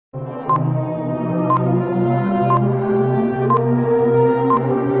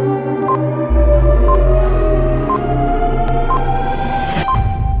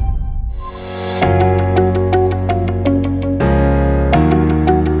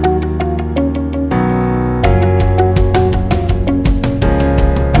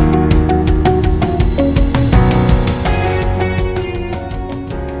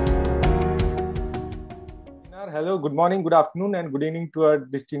morning, good afternoon, and good evening to our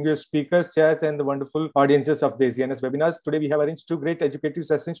distinguished speakers, chairs, and the wonderful audiences of the ACNS webinars. Today, we have arranged two great educative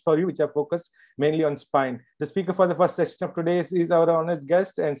sessions for you, which are focused mainly on spine. The speaker for the first session of today is our honored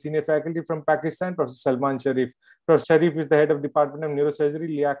guest and senior faculty from Pakistan, Professor Salman Sharif. Professor Sharif is the head of Department of Neurosurgery,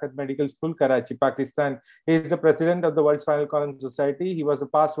 Liaquat Medical School, Karachi, Pakistan. He is the president of the World Spinal Column Society. He was a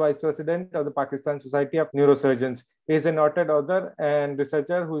past vice president of the Pakistan Society of Neurosurgeons. He is a noted author and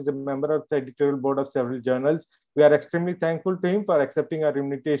researcher who is a member of the editorial board of several journals. We are extremely thankful to him for accepting our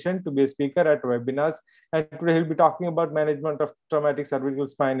invitation to be a speaker at webinars. And today he'll be talking about management of traumatic cervical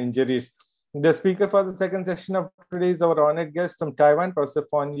spine injuries. The speaker for the second session of today is our honored guest from Taiwan, Professor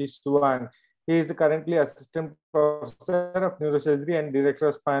Fong-Yi Suang. He is currently assistant professor of neurosurgery and director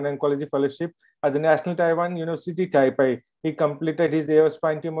of spine oncology fellowship at the National Taiwan University, Taipei. He completed his AO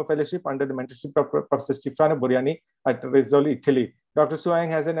spine tumor fellowship under the mentorship of Professor Stefano Buriani at Rizzoli, Italy. Dr.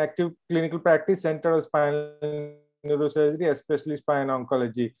 Suang has an active clinical practice center of spinal neurosurgery, especially spine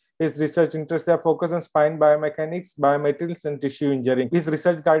oncology. His research interests are focused on spine biomechanics, biomaterials, and tissue engineering. His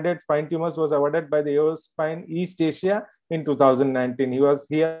research-guided spine tumors was awarded by the AO Spine East Asia in 2019. He was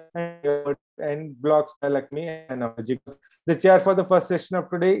here and Bloc Spondylectomy and Oncology. The chair for the first session of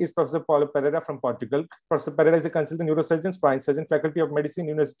today is Professor Paulo Pereira from Portugal. Professor Pereira is a consultant neurosurgeon, spine surgeon, Faculty of Medicine,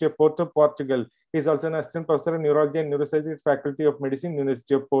 University of Porto, Portugal. He is also an assistant professor of neurology and neurosurgery, Faculty of Medicine,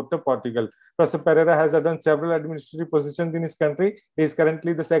 University of Porto, Portugal. Professor Pereira has done several administrative positions in his country. He is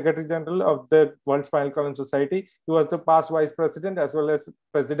currently the Secretary General of the World Spinal Column Society. He was the past vice president as well as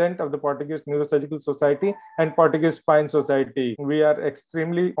president of the Portuguese Neurosurgical Society and Portuguese Spine Society. We are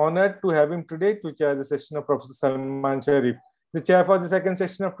extremely honored to have him today to chair the session of Professor Salman Sharif. The chair for the second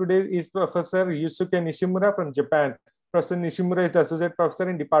session of today is Professor Yusuke Nishimura from Japan. Professor Nishimura is the Associate Professor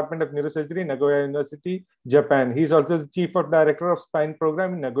in Department of Neurosurgery, Nagoya University, Japan. He is also the Chief of Director of Spine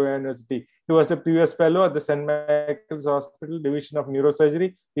Program in Nagoya University. He was a previous fellow at the St. Michael's Hospital Division of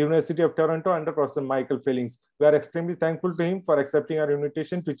Neurosurgery, University of Toronto, under Professor Michael Fillings. We are extremely thankful to him for accepting our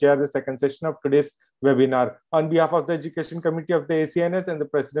invitation to chair the second session of today's webinar. On behalf of the Education Committee of the ACNS and the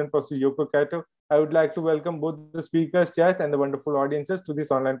President, Professor Yoko Kato, I would like to welcome both the speakers, chairs, and the wonderful audiences to this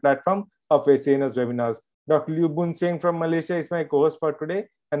online platform of ACNS webinars. Dr. Liu Boon Singh from Malaysia is my co-host for today.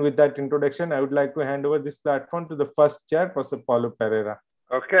 And with that introduction, I would like to hand over this platform to the first chair, Professor Paulo Pereira.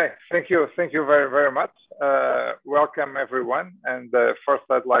 Okay, thank you very, very much. Welcome everyone. And first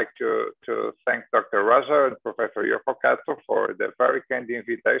I'd like to thank Dr. Raja and Professor Yoko Kato for the very kind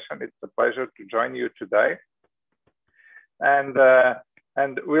invitation. It's a pleasure to join you today. And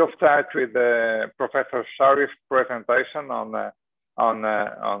we'll start with Professor Sharif's presentation on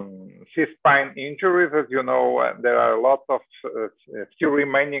C-spine injuries. As you know, there are a lot of still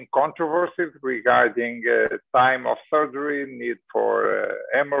remaining controversies regarding time of surgery, need for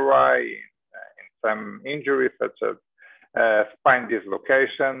MRI in some injuries such as spine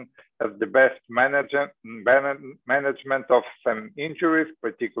dislocation, as the best management of some injuries,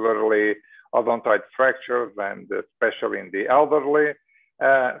 particularly odontoid fractures and especially in the elderly.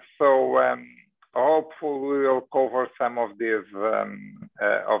 Hopefully we will cover some of these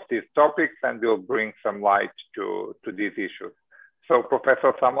topics and we'll bring some light to these issues. So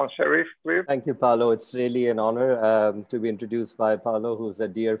Professor Salman Sharif, please. Thank you, Paulo. It's really an honor to be introduced by Paulo, who's a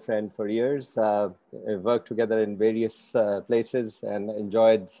dear friend for years. We've worked together in various places and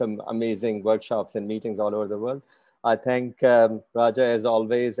enjoyed some amazing workshops and meetings all over the world. I thank Raja, as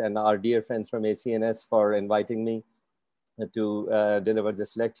always, and our dear friends from ACNS for inviting me to deliver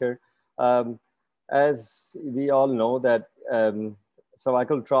this lecture. As we all know that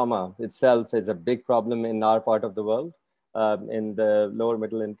cervical trauma itself is a big problem in our part of the world. In the lower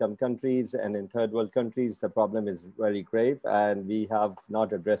middle income countries and in third world countries, the problem is very grave and we have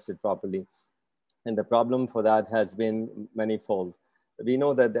not addressed it properly. And the problem for that has been manifold. We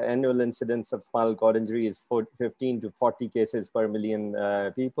know that the annual incidence of spinal cord injury is 15 to 40 cases per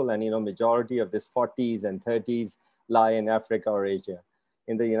million people. And majority of this 40s and 30s lie in Africa or Asia.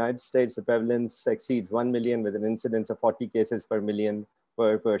 In the United States, the prevalence exceeds 1 million with an incidence of 40 cases per million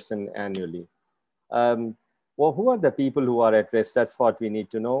per person annually. Well, who are the people who are at risk? That's what we need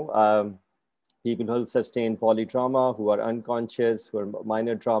to know. People who sustain polytrauma, who are unconscious, who are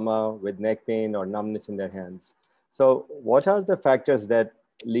minor trauma with neck pain or numbness in their hands. So what are the factors that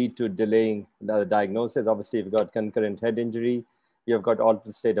lead to delaying the diagnosis? Obviously, you've got concurrent head injury, you've got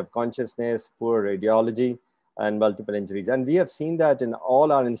altered state of consciousness, poor radiology, and multiple injuries. And we have seen that in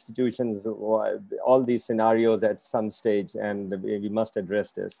all our institutions, all these scenarios at some stage, and we must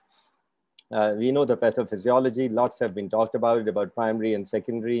address this. We know the pathophysiology, lots have been talked about primary and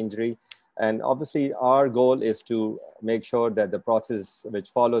secondary injury. And obviously our goal is to make sure that the process which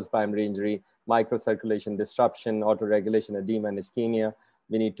follows primary injury microcirculation disruption, autoregulation, edema, and ischemia,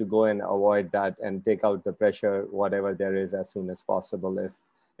 we need to go and avoid that and take out the pressure, whatever there is, as soon as possible,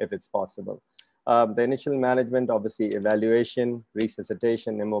 if it's possible. The initial management, obviously evaluation,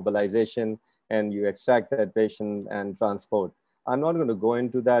 resuscitation, immobilization, and you extract that patient and transport. I'm not going to go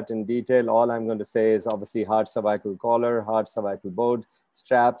into that in detail. All I'm going to say is obviously hard cervical collar, hard cervical board,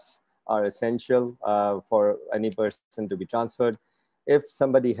 straps are essential for any person to be transferred. If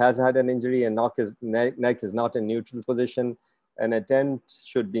somebody has had an injury and neck is not in neutral position, an attempt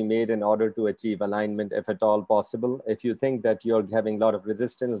should be made in order to achieve alignment if at all possible. If you think that you're having a lot of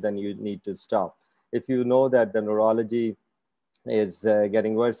resistance, then you need to stop. If you know that the neurology is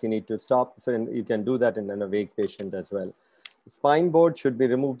getting worse, you need to stop. So you can do that in an awake patient as well. Spine board should be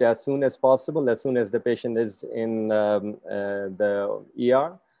removed as soon as possible, as soon as the patient is in the ER.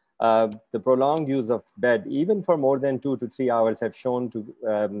 The prolonged use of bed, even for more than 2 to 3 hours, have shown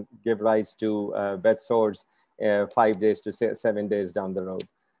to give rise to bed sores 5 days to 7 days down the road.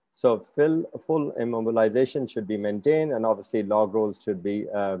 So full immobilization should be maintained, and obviously log rolls should be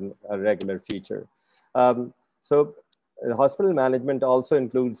a regular feature. So hospital management also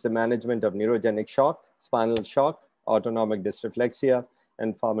includes the management of neurogenic shock, spinal shock, autonomic dysreflexia,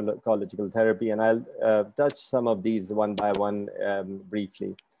 and pharmacological therapy. And I'll touch some of these one by one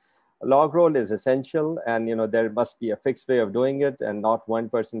briefly. A log roll is essential, and there must be a fixed way of doing it and not one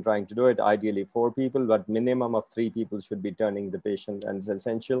person trying to do it, ideally 4 people, but minimum of 3 people should be turning the patient, and it's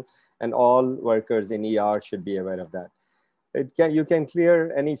essential. And all workers in ER should be aware of that. You can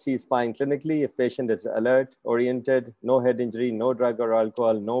clear any C-spine clinically if patient is alert, oriented, no head injury, no drug or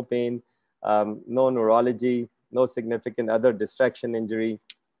alcohol, no pain, no neurology, no significant other distraction injury.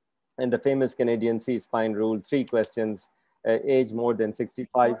 And the famous Canadian C-spine rule, 3 questions, age more than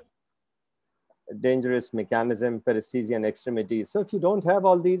 65, dangerous mechanism, paresthesia, and extremities. So if you don't have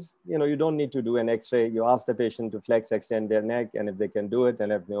all these, you don't need to do an X-ray. You ask the patient to flex, extend their neck, and if they can do it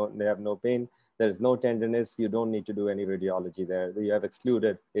and they have no pain, there is no tenderness, you don't need to do any radiology there. You have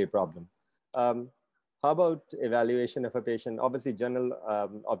excluded a problem. How about evaluation of a patient? Obviously, general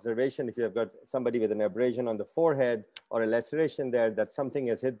observation, if you have got somebody with an abrasion on the forehead or a laceration there, that something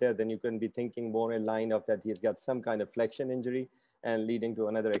has hit there, then you can be thinking more in line of that he's got some kind of flexion injury and leading to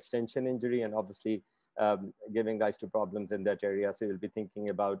another extension injury, and obviously giving rise to problems in that area. So you'll be thinking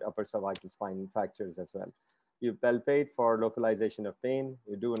about upper cervical spine fractures as well. You palpate for localization of pain,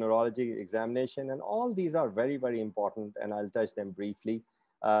 you do a neurology examination, and all these are very, very important, and I'll touch them briefly.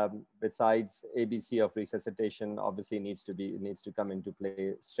 Besides ABC of resuscitation, obviously needs to come into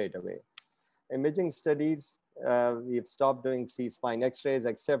play straight away. Imaging studies, we've stopped doing C-spine X-rays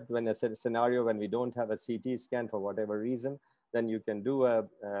except when a scenario when we don't have a CT scan for whatever reason, then you can do a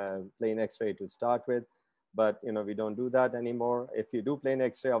plain X-ray to start with. But we don't do that anymore. If you do plain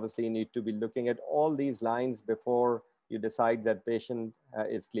X-ray, obviously you need to be looking at all these lines before you decide that patient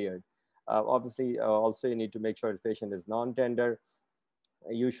is cleared. Obviously, also you need to make sure the patient is non-tender.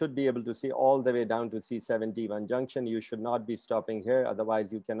 You should be able to see all the way down to C71 junction. You should not be stopping here.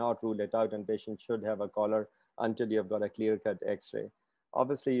 Otherwise, you cannot rule it out, and patient should have a collar until you've got a clear-cut X-ray.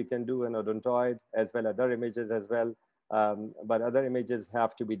 Obviously, you can do an odontoid as well, other images as well, but other images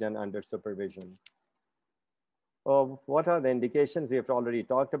have to be done under supervision. What are the indications? We have already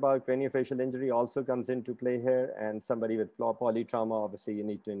talked about. Craniofacial injury also comes into play here, and somebody with polytrauma, obviously you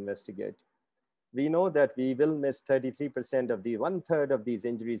need to investigate. We know that we will miss 33% of the 1/3 of these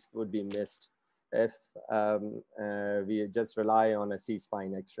injuries would be missed if we just rely on a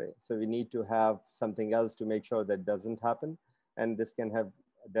C-spine X-ray. So we need to have something else to make sure that doesn't happen, and this can have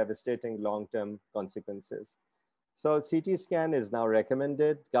devastating long-term consequences. So CT scan is now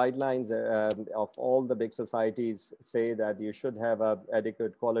recommended. Guidelines of all the big societies say that you should have an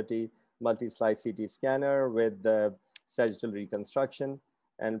adequate quality multi-slice CT scanner with the sagittal reconstruction,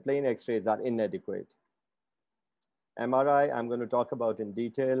 and plain X-rays are inadequate. MRI, I'm going to talk about in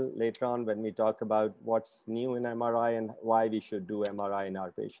detail later on when we talk about what's new in MRI and why we should do MRI in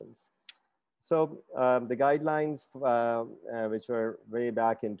our patients. So the guidelines, which were way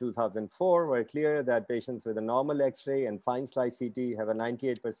back in 2004, were clear that patients with a normal X-ray and fine slice CT have a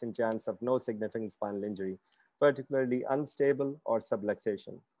 98% chance of no significant spinal injury, particularly unstable or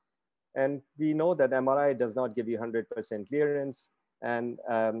subluxation. And we know that MRI does not give you 100% clearance, and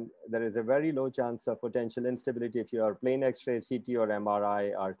there is a very low chance of potential instability if your plain X-ray, CT, or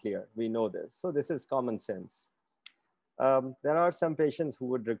MRI are clear. We know this. So this is common sense. There are some patients who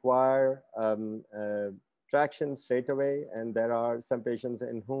would require traction straight away, and there are some patients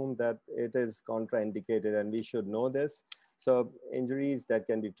in whom that it is contraindicated, and we should know this. So injuries that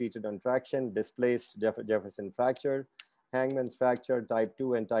can be treated on traction, displaced Jefferson fracture, hangman's fracture, type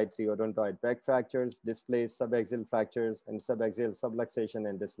 2 and type 3 odontoid pec fractures, displaced subaxial fractures, and subaxial subluxation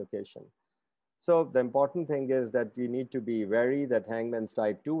and dislocation. So the important thing is that we need to be wary that hangman's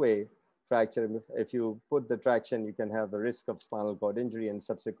type 2A fracture, if you put the traction, you can have a risk of spinal cord injury and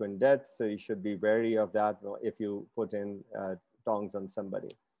subsequent death. So you should be wary of that if you put in tongs on somebody.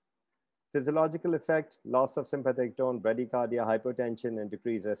 Physiological effect, loss of sympathetic tone, bradycardia, hypotension, and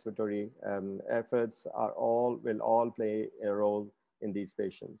decreased respiratory efforts will all play a role in these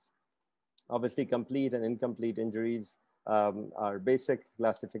patients. Obviously, complete and incomplete injuries are basic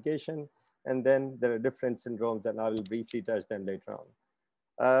classification. And then there are different syndromes, and I will briefly touch them later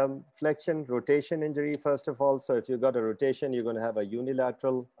on. Flexion, rotation injury, first of all. So if you've got a rotation, you're going to have a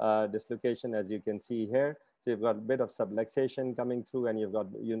unilateral dislocation, as you can see here. So you've got a bit of subluxation coming through, and you've got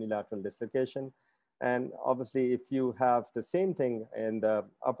unilateral dislocation. And obviously, if you have the same thing in the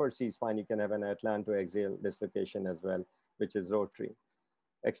upper C spine, you can have an atlantoaxial dislocation as well, which is rotary.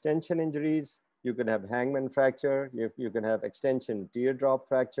 Extension injuries, you could have hangman fracture, you can have extension teardrop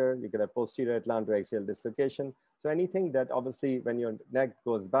fracture, you could have posterior atlantoaxial dislocation. So anything that obviously when your neck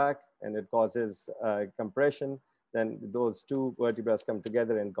goes back and it causes compression, then those two vertebrae come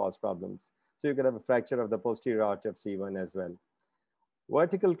together and cause problems. So you could have a fracture of the posterior arch of C1 as well.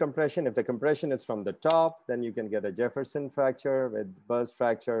 Vertical compression, if the compression is from the top, then you can get a Jefferson fracture with burst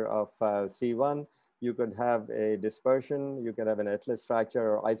fracture of C1. You could have a dispersion, you could have an atlas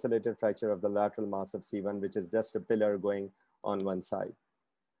fracture or isolated fracture of the lateral mass of C1, which is just a pillar going on one side.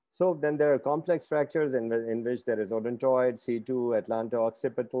 So then there are complex fractures in which there is odontoid, C2,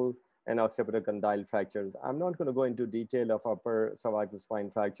 atlanto-occipital, and occipitocondyle fractures. I'm not going to go into detail of upper cervical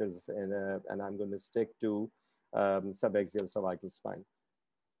spine fractures, and I'm going to stick to subaxial cervical spine.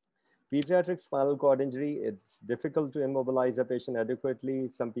 Pediatric spinal cord injury, it's difficult to immobilize a patient adequately.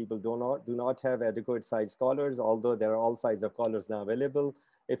 Some people do not have adequate size collars, although there are all sizes of collars now available.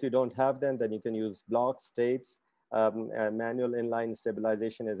 If you don't have them, then you can use blocks, tapes, and manual inline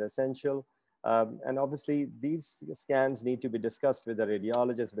stabilization is essential. And obviously, these scans need to be discussed with the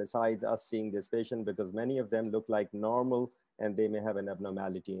radiologist besides us seeing this patient, because many of them look like normal and they may have an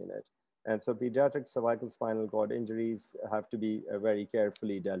abnormality in it. And so pediatric cervical spinal cord injuries have to be very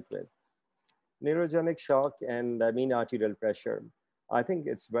carefully dealt with. Neurogenic shock and mean arterial pressure. I think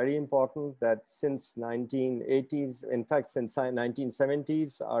it's very important that since 1980s, in fact, since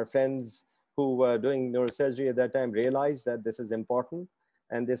 1970s, our friends who were doing neurosurgery at that time realized that this is important.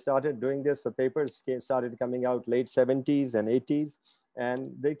 And they started doing this. So papers started coming out late 70s and 80s.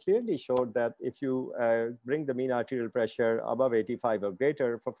 And they clearly showed that if you bring the mean arterial pressure above 85 or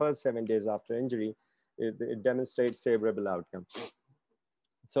greater for first 7 days after injury, it demonstrates favorable outcome.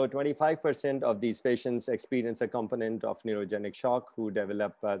 So 25% of these patients experience a component of neurogenic shock who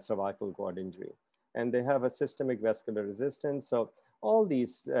develop cervical cord injury. And they have a systemic vascular resistance. So all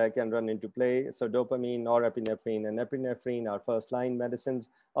these can run into play. So dopamine, norepinephrine, and epinephrine are first-line medicines.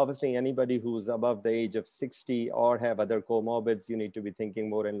 Obviously, anybody who's above the age of 60 or have other comorbids, you need to be thinking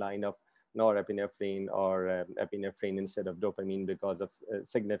more in line of norepinephrine or epinephrine instead of dopamine because of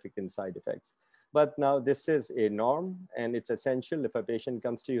significant side effects. But now this is a norm, and it's essential if a patient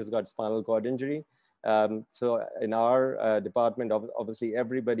comes to you who's got spinal cord injury. So in our department, obviously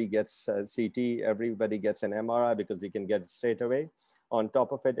everybody gets CT, everybody gets an MRI because we can get it straight away. On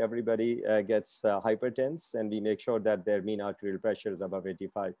top of it, everybody gets hypertense, and we make sure that their mean arterial pressure is above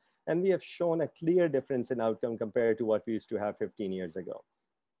 85. And we have shown a clear difference in outcome compared to what we used to have 15 years ago.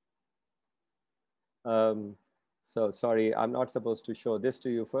 So sorry, I'm not supposed to show this to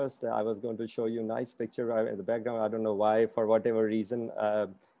you first. I was going to show you a nice picture in the background. I don't know why, for whatever reason,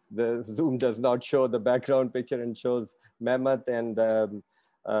 the Zoom does not show the background picture and shows Mehmet and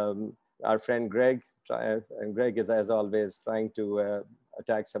our friend Greg. And Greg is, as always, trying to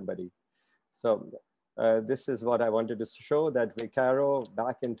attack somebody. So this is what I wanted to show, that Vicaro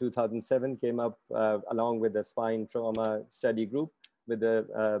back in 2007 came up along with the spine trauma study group with the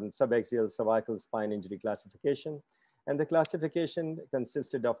subaxial cervical spine injury classification. And the classification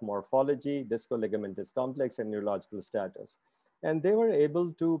consisted of morphology, discoligamentous complex, and neurological status. And they were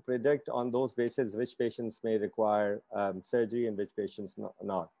able to predict on those bases which patients may require surgery and which patients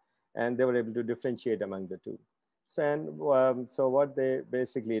not. And they were able to differentiate among the two. So what they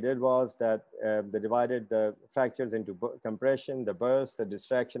basically did was that they divided the fractures into compression, the burst, the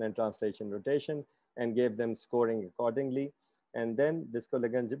distraction, and translation rotation, and gave them scoring accordingly. And then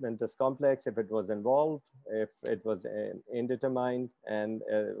discoligamentous complex, if it was involved, if it was indetermined and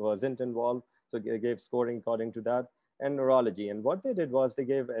wasn't involved, so they gave scoring according to that. And neurology. And what they did was they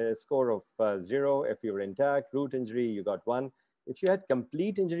gave a score of 0 if you were intact, root injury, you got 1. If you had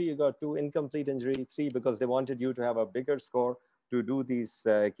complete injury, you got 2, incomplete injury 3, because they wanted you to have a bigger score to do these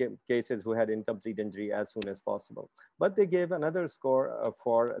cases who had incomplete injury as soon as possible. But they gave another score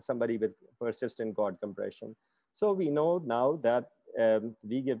for somebody with persistent cord compression. So we know now that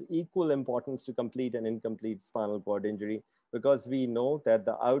we give equal importance to complete and incomplete spinal cord injury, because we know that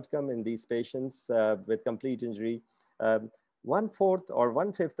the outcome in these patients with complete injury, 1/4 or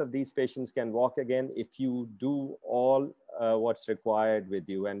 1/5 of these patients can walk again if you do all what's required with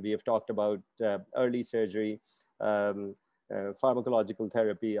you. And we have talked about early surgery, pharmacological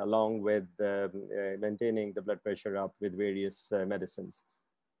therapy, along with maintaining the blood pressure up with various medicines.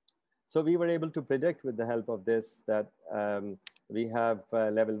 So we were able to predict with the help of this that we have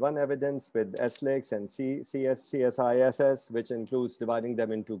level 1 evidence with SLICs and CSISS, which includes dividing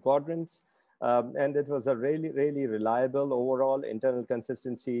them into quadrants. And it was a really reliable overall internal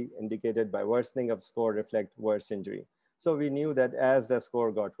consistency indicated by worsening of score reflect worse injury. So we knew that as the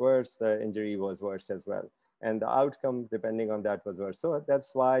score got worse, the injury was worse as well. And the outcome, depending on that, was worse. So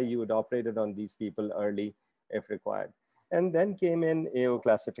that's why you would operate it on these people early if required. And then came in AO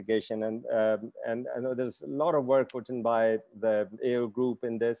classification. And I know there's a lot of work put in by the AO group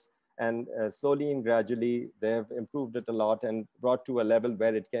in this. And slowly and gradually, they have improved it a lot and brought to a level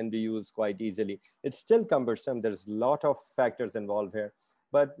where it can be used quite easily. It's still cumbersome. There's a lot of factors involved here.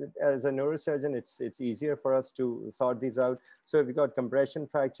 But as a neurosurgeon, it's easier for us to sort these out. So if you've got compression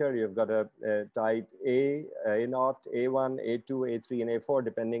fracture, you've got a type A, A0, A1, A2, A3, and A4,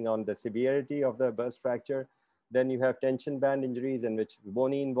 depending on the severity of the burst fracture. Then you have tension band injuries in which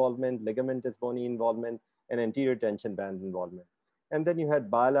bony involvement, ligamentous bony involvement, and anterior tension band involvement. And then you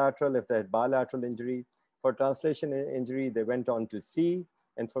had bilateral, if they had bilateral injury. For translation injury, they went on to C.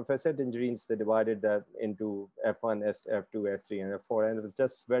 And for facet injuries, they divided that into F1, F2, F3, and F4. And it was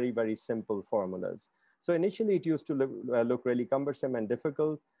just very simple formulas. So initially, it used to look really cumbersome and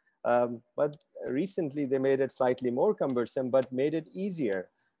difficult. But recently, they made it slightly more cumbersome, but made it easier,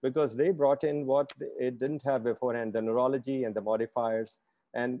 because they brought in what it didn't have beforehand, the neurology and the modifiers.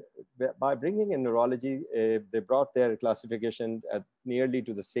 And by bringing in neurology, they brought their classification at nearly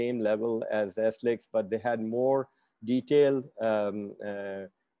to the same level as the SLICs, but they had more detailed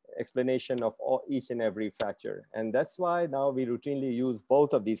explanation of each and every fracture. And that's why now we routinely use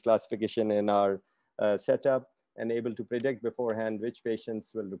both of these classification in our setup, and able to predict beforehand which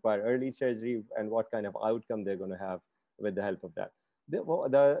patients will require early surgery and what kind of outcome they're going to have with the help of that.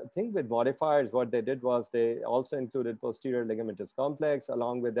 The thing with modifiers, what they did was they also included posterior ligamentous complex,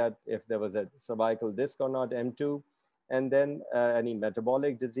 along with that if there was a cervical disc or not, M2, and then any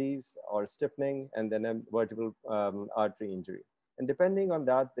metabolic disease or stiffening, and then a vertebral artery injury. And depending on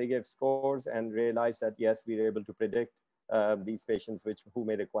that, they gave scores and realized that, yes, we were able to predict these patients who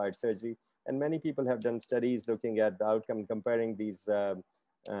may require surgery. And many people have done studies looking at the outcome, comparing these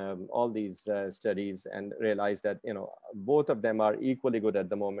all these studies, and realized that both of them are equally good at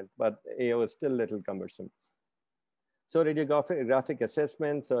the moment, but AO is still a little cumbersome. So radiographic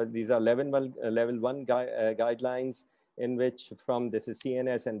assessment. So these are level 1 guidelines, in which this is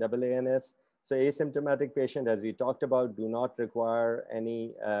CNS and AANS. So asymptomatic patient, as we talked about, do not require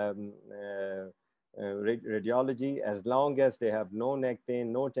any radiology, as long as they have no neck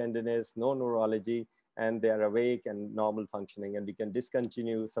pain, no tenderness, no neurology, and they are awake and normal functioning, and we can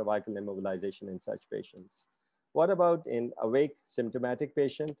discontinue cervical immobilization in such patients. What about in awake symptomatic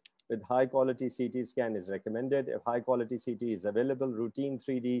patient? With high quality CT scan is recommended. If high quality CT is available, routine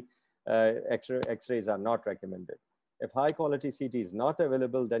 3D X-rays are not recommended. If high quality CT is not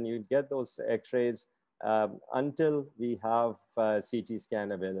available, then you get those X-rays until we have CT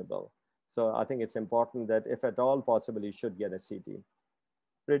scan available. So I think it's important that if at all possible, you should get a CT.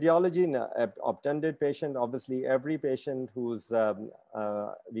 Radiology in obtunded patient, obviously every patient who's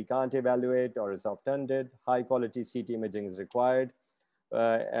we can't evaluate or is obtunded, high quality CT imaging is required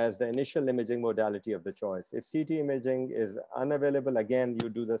as the initial imaging modality of the choice. If CT imaging is unavailable, again, you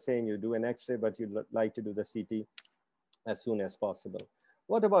do the same, you do an X-ray, but you'd like to do the CT as soon as possible.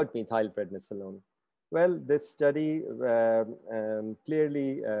 What about methylprednisolone? Well, this study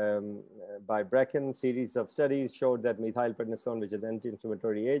clearly by Brecken series of studies showed that methylprednisolone, which is an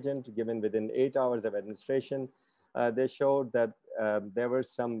anti-inflammatory agent given within 8 hours of administration, they showed that there was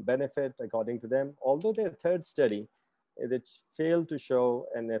some benefit according to them, although their third study, it failed to show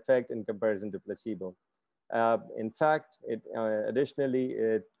an effect in comparison to placebo. In fact, additionally,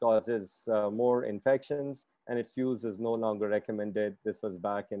 it causes more infections, and its use is no longer recommended. This was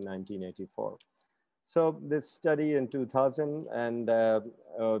back in 1984. So this study in 2000, and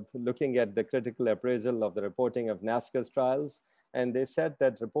looking at the critical appraisal of the reporting of NASCA's trials, and they said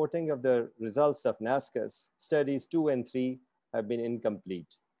that reporting of the results of NASCA's studies 2 and 3 have been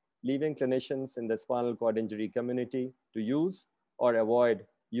incomplete, leaving clinicians in the spinal cord injury community to use or avoid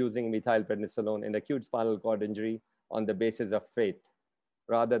using methylprednisolone in acute spinal cord injury on the basis of faith,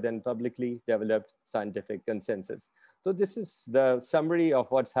 rather than publicly developed scientific consensus. So this is the summary of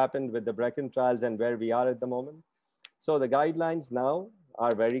what's happened with the Brecken trials and where we are at the moment. So the guidelines now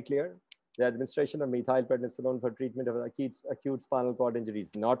are very clear. The administration of methylprednisolone for treatment of acute spinal cord injury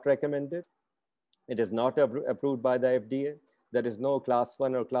is not recommended. It is not approved by the FDA. There is no class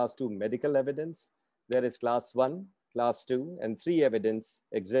 1 or class 2 medical evidence. There is class 1, class 2, and 3 evidence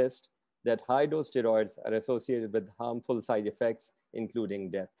exist that high-dose steroids are associated with harmful side effects, including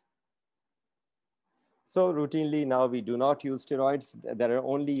death. So routinely now we do not use steroids. There are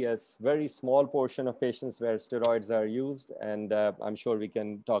only a very small portion of patients where steroids are used, and I'm sure we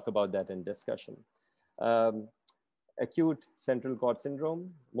can talk about that in discussion. Acute central cord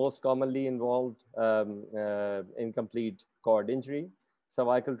syndrome, most commonly involved incomplete cord injury,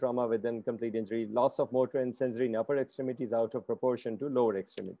 cervical trauma with incomplete injury, loss of motor and sensory in upper extremities out of proportion to lower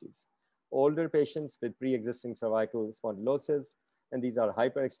extremities. Older patients with pre-existing cervical spondylosis, and these are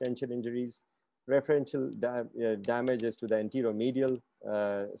hyperextension injuries, referential damages to the anteromedial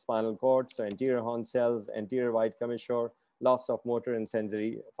spinal cord, so anterior horn cells, anterior white commissure, loss of motor and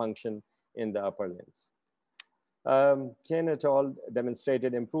sensory function in the upper limbs. Chen et al.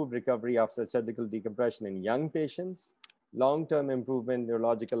 Demonstrated improved recovery after surgical decompression in young patients, long-term improvement in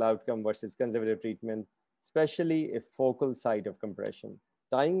neurological outcome versus conservative treatment, especially if focal site of compression.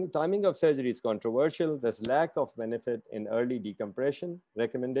 Timing of surgery is controversial. There's lack of benefit in early decompression.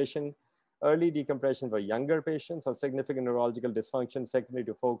 Recommendation: early decompression for younger patients or significant neurological dysfunction secondary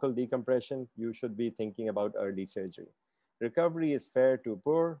to focal decompression, you should be thinking about early surgery. Recovery is fair to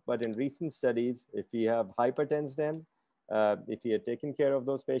poor, but in recent studies, if we have hypertensed them, if you had taken care of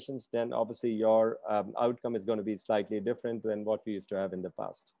those patients, then obviously your outcome is going to be slightly different than what we used to have in the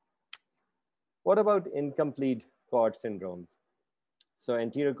past. What about incomplete cord syndromes? So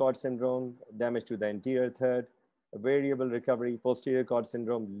anterior cord syndrome, damage to the anterior third, variable recovery, posterior cord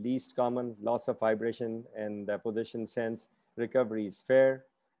syndrome, least common, loss of vibration and position sense, recovery is fair.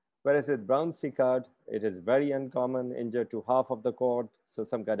 Whereas with Brown-Séquard, it is very uncommon, injured to half of the cord, so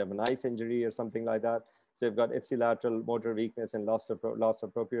some kind of a knife injury or something like that. So you've got ipsilateral motor weakness and loss of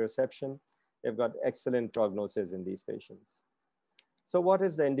proprioception. You've got excellent prognosis in these patients. So what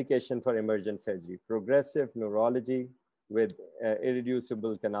is the indication for emergent surgery? Progressive neurology with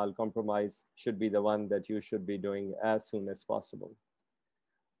irreducible canal compromise should be the one that you should be doing as soon as possible.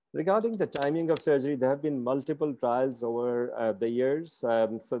 Regarding the timing of surgery, there have been multiple trials over the years.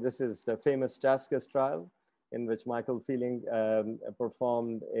 So this is the famous TASCUS trial in which Michael Feeling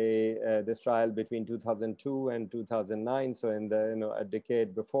performed this trial between 2002 and 2009, so in the a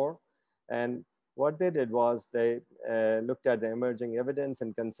decade before. And what they did was they looked at the emerging evidence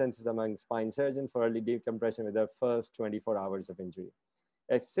and consensus among spine surgeons for early decompression with the first 24 hours of injury.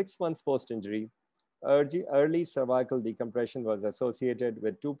 At 6 months post-injury, early cervical decompression was associated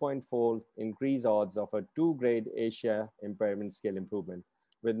with 2.4 increased odds of a 2-grade ASIA impairment scale improvement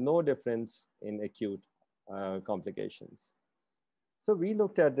with no difference in acute complications. So we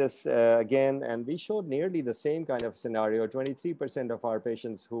looked at this again, and we showed nearly the same kind of scenario. 23% of our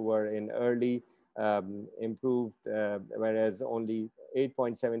patients who were in early improved, whereas only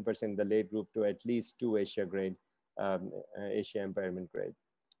 8.7% in the late group to at least 2 ASIA grade, ASIA impairment grade.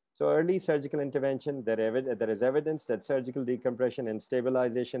 So early surgical intervention, there is evidence that surgical decompression and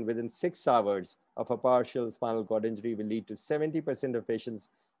stabilization within 6 hours of a partial spinal cord injury will lead to 70% of patients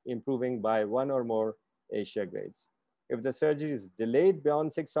improving by 1 or more ASIA grades. If the surgery is delayed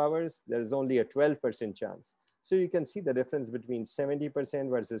beyond 6 hours, there is only a 12% chance. So you can see the difference between 70%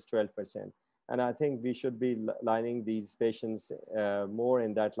 versus 12%. And I think we should be lining these patients more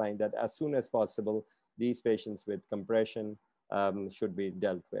in that line, that as soon as possible, these patients with compression should be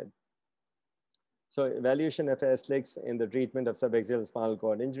dealt with. So evaluation of SLICs in the treatment of subaxial spinal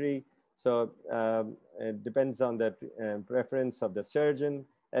cord injury. So it depends on the preference of the surgeon,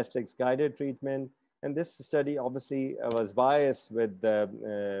 SLICs guided treatment. And this study obviously was biased with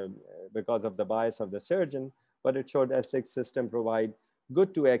because of the bias of the surgeon, but it showed SLICs system provide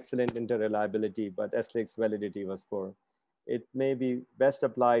good to excellent interreliability, but SLICs validity was poor. It may be best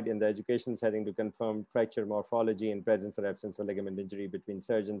applied in the education setting to confirm fracture morphology and presence or absence of ligament injury between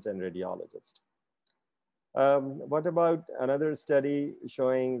surgeons and radiologists. What about another study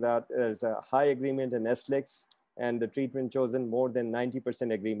showing that there's a high agreement in SLICs and the treatment chosen more than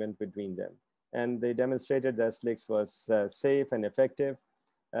 90% agreement between them. And they demonstrated that SLICs was safe and effective.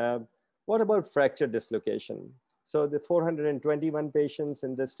 What about fracture dislocation? So the 421 patients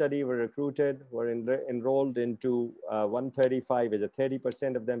in this study were recruited, were enrolled into 135, with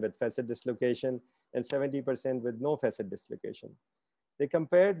 30% of them with facet dislocation and 70% with no facet dislocation. They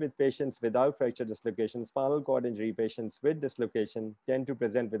compared with patients without fracture dislocation. Spinal cord injury patients with dislocation tend to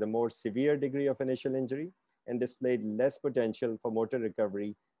present with a more severe degree of initial injury and displayed less potential for motor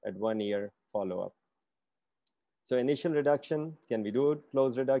recovery at 1 year follow-up. So initial reduction, can we do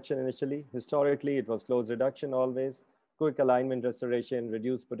close reduction initially? Historically, it was close reduction always. Quick alignment restoration,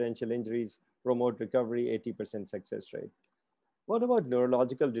 reduce potential injuries, promote recovery, 80% success rate. What about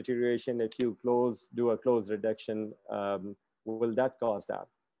neurological deterioration if you do a close reduction? Will that cause that?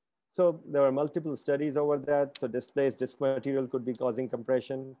 So there are multiple studies over that. So displaced disc material could be causing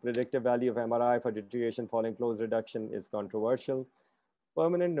compression. Predictive value of MRI for deterioration following close reduction is controversial.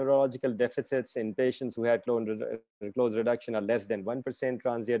 Permanent neurological deficits in patients who had close reduction are less than 1%,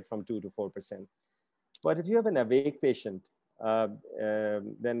 transient from 2 to 4%. But if you have an awake patient,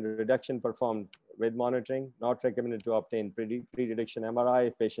 then reduction performed with monitoring, not recommended to obtain pre-reduction MRI.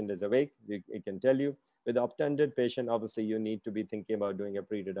 If patient is awake, it can tell you. With obtunded patient, obviously you need to be thinking about doing a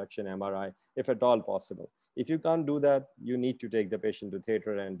pre-reduction MRI, if at all possible. If you can't do that, you need to take the patient to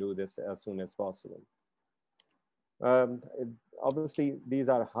theater and do this as soon as possible. Obviously, these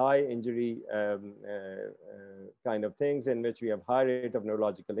are high injury kind of things in which we have high rate of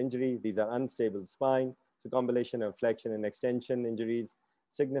neurological injury. These are unstable spine. It's a combination of flexion and extension injuries,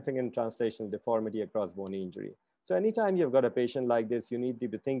 significant translational deformity across bony injury. So anytime you've got a patient like this, you need to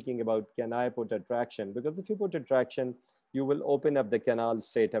be thinking about, can I put a traction? Because if you put a traction, you will open up the canal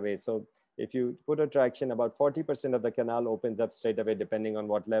straight away. So if you put a traction, about 40% of the canal opens up straight away, depending on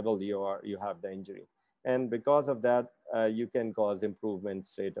what level you have the injury. And because of that, you can cause improvement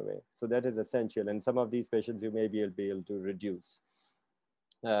straight away. So that is essential. And some of these patients, you may be able to reduce.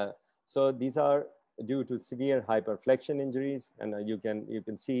 So these are due to severe hyperflexion injuries, and you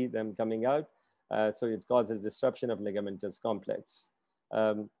can see them coming out. So it causes disruption of ligamentous complex.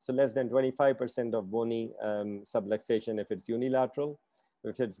 So less than 25% of bony subluxation if it's unilateral.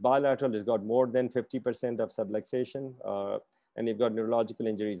 If it's bilateral, it's got more than 50% of subluxation. And you've got neurological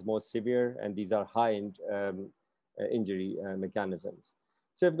injuries most severe, and these are high injury mechanisms.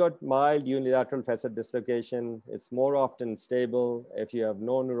 So you've got mild unilateral facet dislocation. It's more often stable. If you have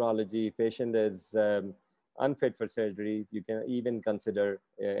no neurology, patient is unfit for surgery, you can even consider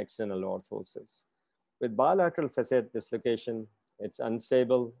external orthosis. With bilateral facet dislocation, it's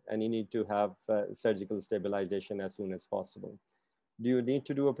unstable, and you need to have surgical stabilization as soon as possible. Do you need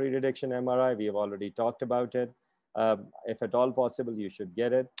to do a pre-reduction MRI? We have already talked about it. If at all possible, you should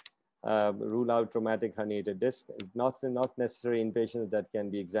get it. Rule out traumatic herniated disc. Not necessary in patients that can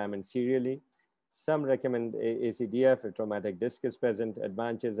be examined serially. Some recommend ACDF if traumatic disc is present.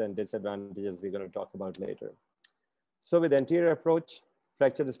 Advantages and disadvantages we're going to talk about later. So with anterior approach,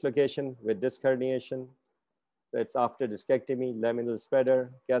 fracture dislocation with disc herniation, that's after discectomy, laminal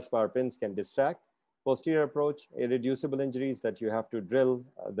spreader, Caspar pins can distract. Posterior approach, irreducible injuries that you have to drill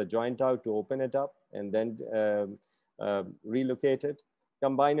the joint out to open it up and then relocate it.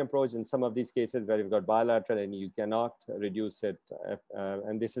 Combined approach in some of these cases where you've got bilateral and you cannot reduce it,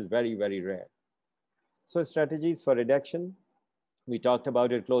 and this is very, very rare. So strategies for reduction, we talked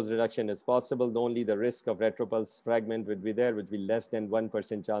about it, close reduction is possible. Only the risk of retropulse fragment would be there, which would be less than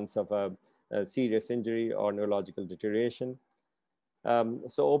 1% chance of a serious injury or neurological deterioration. So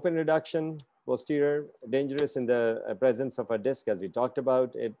open reduction, posterior, dangerous in the presence of a disc, as we talked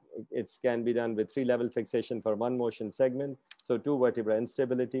about. It can be done with 3-level fixation for one motion segment. So 2 vertebral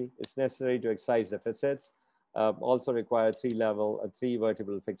instability. It's necessary to excise the facets. Also require 3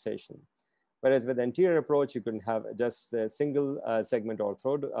 vertebral fixation. Whereas with anterior approach, you can have just a single segment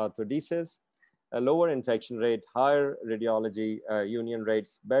orthodesis, a lower infection rate, higher radiology union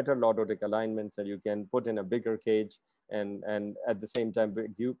rates, better lordotic alignments, and you can put in a bigger cage and at the same time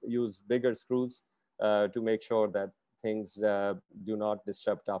use bigger screws to make sure that things do not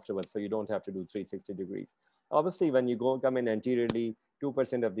disrupt afterwards. So you don't have to do 360 degrees. Obviously, when you come in anteriorly,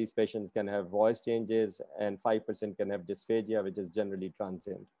 2% of these patients can have voice changes and 5% can have dysphagia, which is generally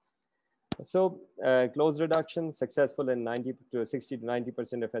transient. So close reduction, successful in 60 to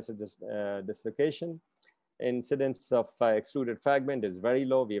 90% of facet dislocation. Incidence of extruded fragment is very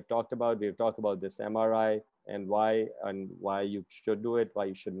low. We have talked about this MRI and why you should do it, why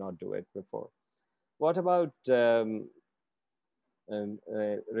you should not do it before. What about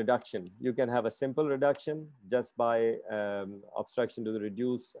reduction? You can have a simple reduction just by obstruction to the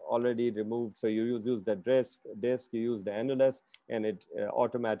reduce already removed. So you use the disc, you use the annulus, and it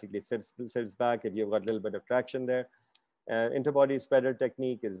automatically sits back if you've got a little bit of traction there. Interbody spreader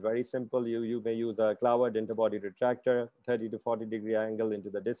technique is very simple. You may use a clawed interbody retractor, 30 to 40-degree angle into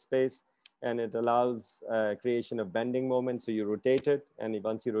the disc space, and it allows creation of bending moment. So you rotate it, and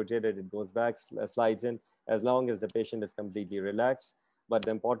once you rotate it, it goes back, slides in, as long as the patient is completely relaxed. But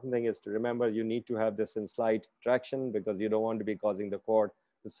the important thing is to remember you need to have this in slight traction because you don't want to be causing the cord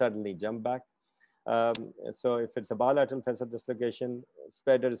to suddenly jump back. So if it's a bilateral facet dislocation,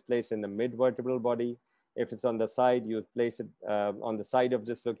 spreader is placed in the mid-vertebral body. If it's on the side, you place it on the side of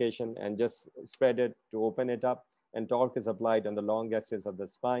dislocation and just spread it to open it up, and torque is applied on the long axis of the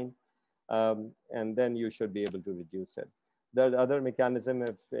spine. And then you should be able to reduce it. The other mechanism,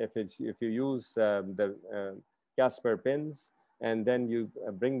 if you use the Casper pins, and then you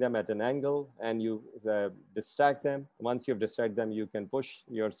bring them at an angle and you distract them. Once you've distracted them, you can push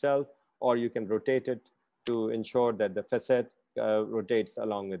yourself, or you can rotate it to ensure that the facet rotates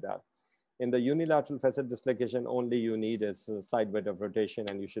along with that. In the unilateral facet dislocation, only you need is a side bit of rotation,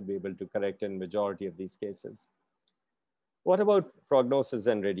 and you should be able to correct in majority of these cases. What about prognosis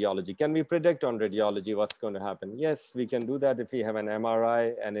and radiology? Can we predict on radiology what's going to happen? Yes, we can do that if we have an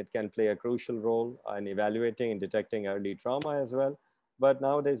MRI, and it can play a crucial role in evaluating and detecting early trauma as well. But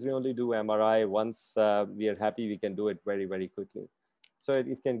nowadays, we only do MRI once we are happy we can do it very, very quickly. So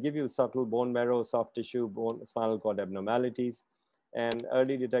it can give you subtle bone marrow, soft tissue, spinal cord abnormalities, and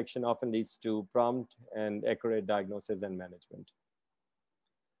early detection often leads to prompt and accurate diagnosis and management.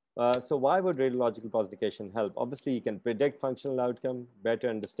 So why would radiological prognostication help? Obviously, you can predict functional outcome, better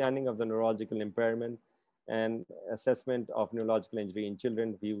understanding of the neurological impairment, and assessment of neurological injury in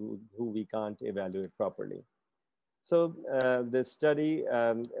children who we can't evaluate properly. So this study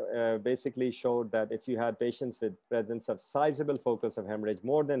basically showed that if you had patients with presence of sizable focus of hemorrhage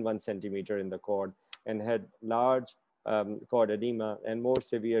more than 1 centimeter in the cord and had large cord edema and more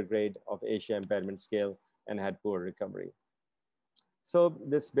severe grade of ASIA impairment scale and had poor recovery. So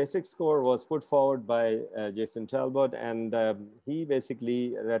this basic score was put forward by Jason Talbot, and he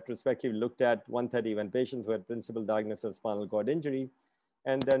basically retrospectively looked at 131 patients who had principal diagnosis of spinal cord injury,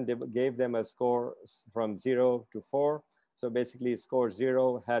 and then gave them a score from 0 to 4. So basically score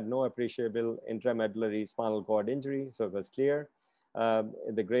 0 had no appreciable intramedullary spinal cord injury, so it was clear.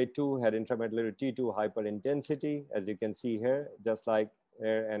 The grade 2 had intramedullary T2 hyperintensity, as you can see here, just like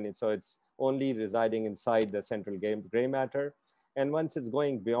here, and so it's only residing inside the central gray matter. And once it's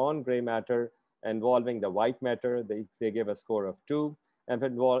going beyond gray matter, involving the white matter, they give a score of 2. And if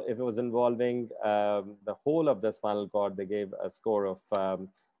it was involving the whole of the spinal cord, they gave a score of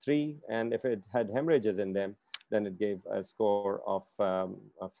 3. And if it had hemorrhages in them, then it gave a score of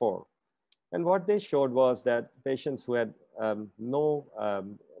 4. And what they showed was that patients who had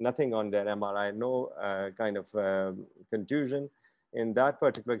nothing on their MRI, no kind of contusion, in that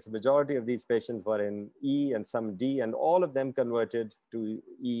particular case, the majority of these patients were in E and some D, and all of them converted to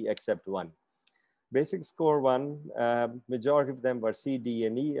E except 1. Basic score 1, majority of them were C, D,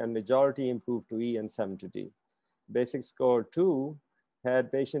 and E, and majority improved to E and some to D. Basic score 2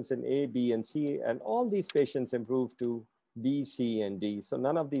 had patients in A, B, and C, and all these patients improved to B, C, and D. So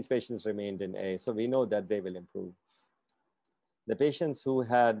none of these patients remained in A, so we know that they will improve. The patients who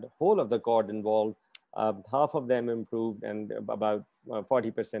had whole of the cord involved, half of them improved and about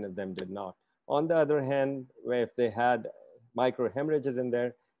 40% of them did not. On the other hand, if they had microhemorrhages in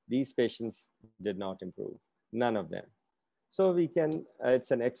there, these patients did not improve, none of them. So we can,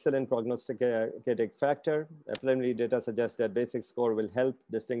 it's an excellent prognosticating factor. Preliminary data suggests that basic score will help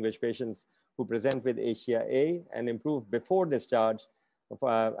distinguish patients who present with ASIA A and improve before discharge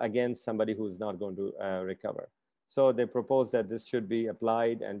against somebody who's not going to recover. So they propose that this should be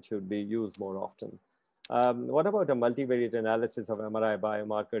applied and should be used more often. What about a multivariate analysis of MRI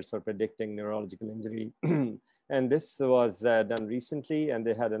biomarkers for predicting neurological injury? And this was done recently, and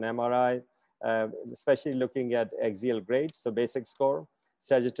they had an MRI, especially looking at axial grade, so basic score,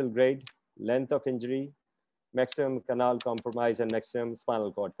 sagittal grade, length of injury, maximum canal compromise, and maximum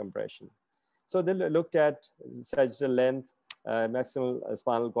spinal cord compression. So they looked at sagittal length, maximal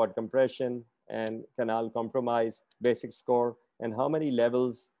spinal cord compression, and canal compromise, basic score, and how many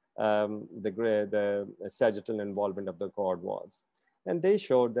levels the sagittal involvement of the cord was. And they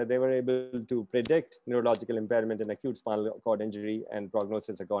showed that they were able to predict neurological impairment in acute spinal cord injury and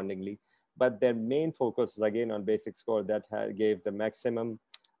prognosis accordingly. But their main focus was again on basic score that gave the maximum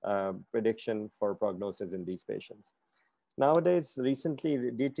prediction for prognosis in these patients. Nowadays, recently,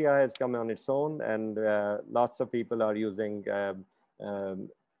 DTI has come on its own, and lots of people are using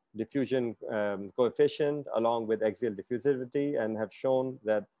diffusion coefficient along with axial diffusivity and have shown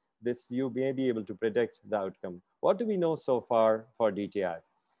that this you may be able to predict the outcome. What do we know so far for DTI?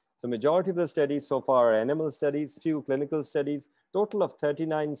 So majority of the studies so far are animal studies, few clinical studies, total of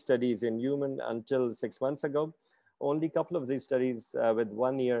 39 studies in human until 6 months ago. Only a couple of these studies with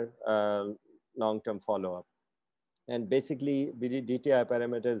 1 year long-term follow-up. And basically, DTI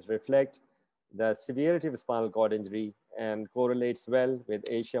parameters reflect the severity of spinal cord injury and correlates well with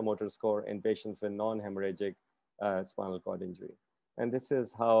Asia motor score in patients with non-hemorrhagic spinal cord injury. And this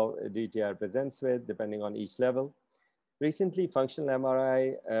is how DTI presents with, depending on each level. Recently, functional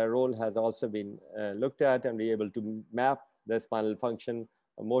MRI role has also been looked at, and we're able to map the spinal function,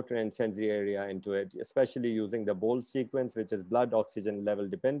 motor and sensory area into it, especially using the BOLD sequence, which is blood oxygen level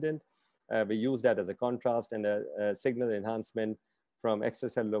dependent. We use that as a contrast and a signal enhancement from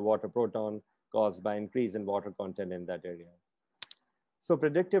extracellular water proton caused by increase in water content in that area. So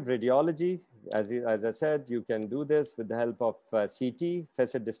predictive radiology, as I said, you can do this with the help of CT,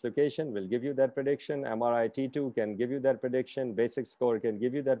 facet dislocation will give you that prediction. MRI T2 can give you that prediction. Basic score can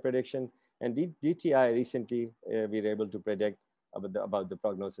give you that prediction. And DTI recently, we were able to predict about the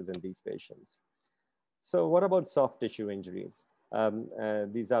prognosis in these patients. So what about soft tissue injuries?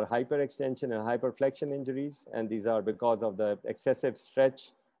 These are hyperextension and hyperflexion injuries, and these are because of the excessive stretch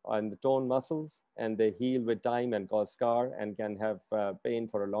on the tone muscles, and they heal with time and cause scar and can have pain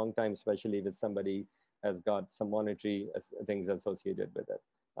for a long time, especially if somebody has got some monetary things associated with it.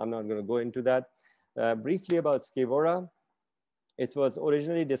 I'm not going to go into that. Briefly about scivora, it was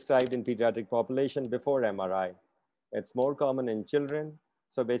originally described in pediatric population before MRI. It's more common in children.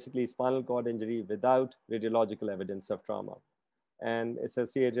 So basically spinal cord injury without radiological evidence of trauma, and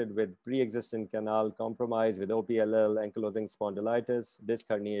associated with pre-existing canal compromise with OPLL, ankylosing spondylitis, disc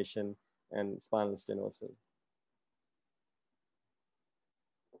herniation, and spinal stenosis.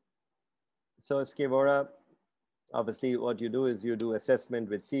 So scivora, obviously what you do is you do assessment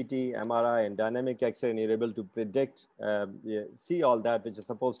with CT, MRI, and dynamic X-ray, and you're able to predict, see all that which is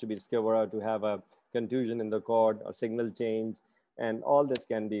supposed to be scivora, to have a contusion in the cord or signal change. And all this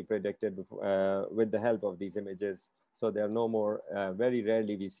can be predicted with the help of these images. So there are no more, very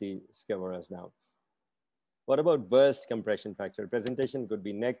rarely we see scivoras now. What about burst compression fracture? Presentation could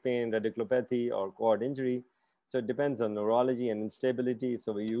be neck pain, radiculopathy, or cord injury. So it depends on neurology and instability.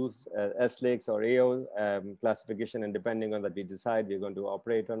 So we use SLIX or AO classification, and depending on that, we decide we're going to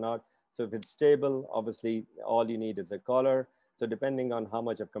operate or not. So if it's stable, obviously all you need is a collar. So depending on how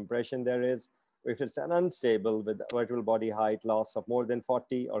much of compression there is, if it's an unstable with vertebral body height loss of more than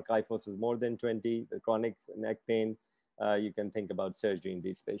 40 or kyphosis more than 20, the chronic neck pain, you can think about surgery in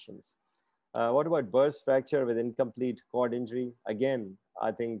these patients. What about burst fracture with incomplete cord injury? Again,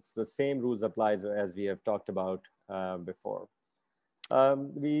 I think the same rules apply as we have talked about before.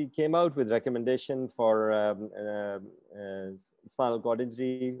 We came out with recommendation for spinal cord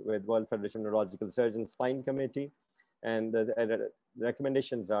injury with World Federation of Neurological Surgeons Spine Committee. And the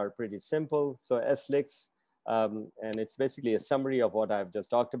recommendations are pretty simple. So SLIX, and it's basically a summary of what I've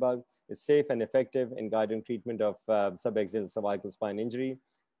just talked about. It's safe and effective in guiding treatment of subaxial cervical spine injury.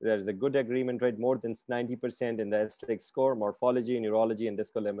 There is a good agreement rate, more than 90% in the SLIX score, morphology, neurology, and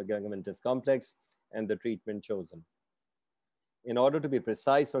discoligamentous complex, and the treatment chosen. In order to be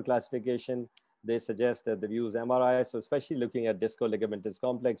precise for classification, they suggest that they use MRI, so especially looking at discoligamentous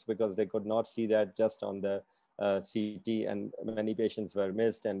complex, because they could not see that just on the CT, and many patients were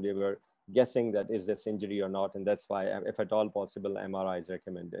missed, and we were guessing that is this injury or not, and that's why, if at all possible, MRI is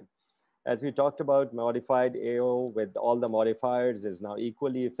recommended. As we talked about, modified AO with all the modifiers is now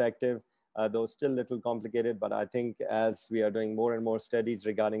equally effective, though still a little complicated, but I think as we are doing more and more studies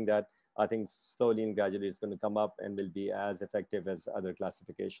regarding that, I think slowly and gradually it's going to come up and will be as effective as other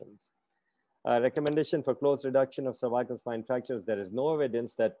classifications. Recommendation for close reduction of cervical spine fractures. There is no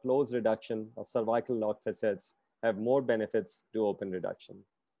evidence that close reduction of cervical lock facets have more benefits to open reduction.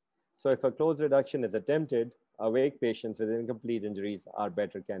 So if a close reduction is attempted, awake patients with incomplete injuries are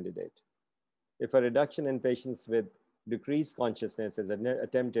better candidate. If a reduction in patients with decreased consciousness is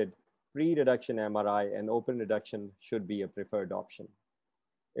attempted, pre-reduction MRI and open reduction should be a preferred option.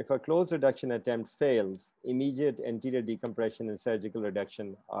 If a close reduction attempt fails, immediate anterior decompression and surgical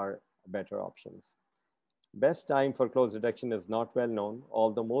reduction are better options. Best time for close reduction is not well known,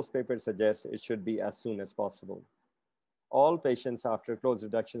 although most papers suggest it should be as soon as possible. All patients after close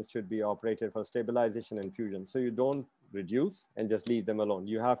reductions should be operated for stabilization and fusion. So you don't reduce and just leave them alone.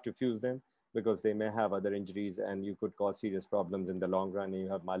 You have to fuse them because they may have other injuries and you could cause serious problems in the long run, and you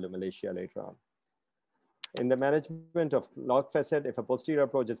have myelomalacia later on. In the management of lock facet, if a posterior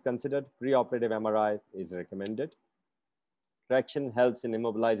approach is considered, preoperative MRI is recommended. Traction helps in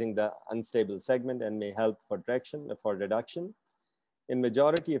immobilizing the unstable segment and may help for reduction. In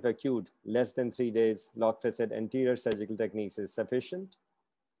majority of acute, less than 3 days, lock facet anterior surgical techniques is sufficient.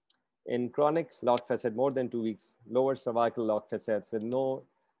 In chronic locked facet, more than 2 weeks, lower cervical locked facets with no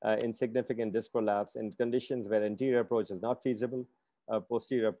insignificant disc prolapse in conditions where anterior approach is not feasible, a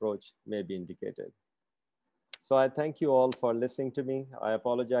posterior approach may be indicated. So I thank you all for listening to me. I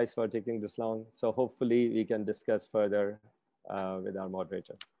apologize for taking this long. So hopefully we can discuss further with our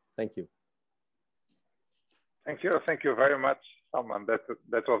moderator. Thank you. Thank you. Thank you very much, Salman.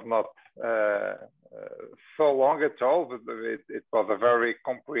 That was not so long at all. It was a very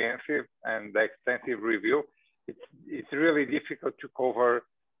comprehensive and extensive review. It's really difficult to cover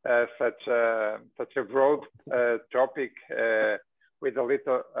such a broad topic with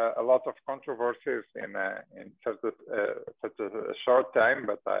a lot of controversies in such a short time.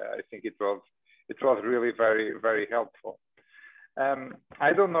 But I think it was really very, very helpful.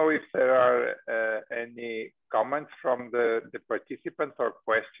 I don't know if there are any comments from the participants or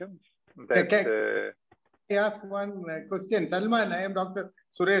questions. I ask one question. Salman, I am Dr.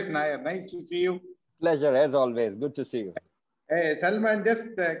 Suresh Nair. Nice to see you. Pleasure, as always. Good to see you. Salman,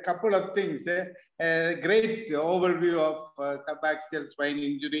 just a couple of things. Great overview of subaxial spine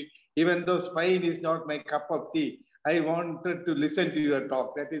injury. Even though spine is not my cup of tea, I wanted to listen to your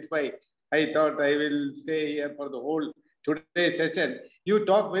talk. That is why I thought I will stay here for the whole today's session. You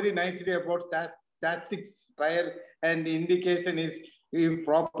talk very nicely about statistics trial, and the indication is, if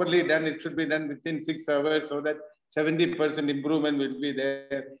properly done, it should be done within 6 hours so that 70% improvement will be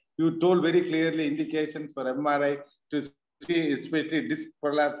there. You told very clearly indications for MRI to see, especially disc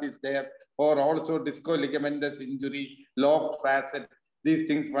prolapse is there, or also discoligamentous injury, locked facet. These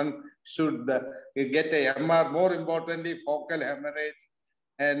things one should get a MR. More importantly, focal hemorrhage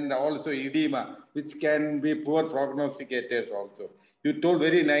and also edema, which can be poor prognosticators also. You told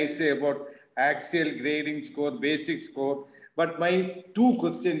very nicely about axial grading score, basic score. But my two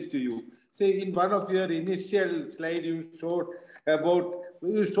questions to you. Say, in one of your initial slides, you showed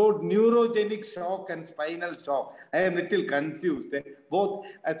neurogenic shock and spinal shock. I am a little confused. Both,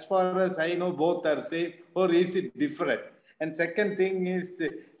 as far as I know, both are same, or is it different? And second thing is,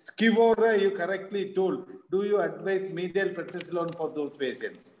 Skivora, you correctly told. Do you advise medial prednisolone for those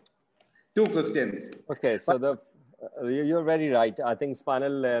patients? Two questions. Okay, so you're very right. I think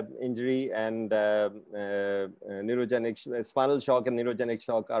spinal injury and spinal shock and neurogenic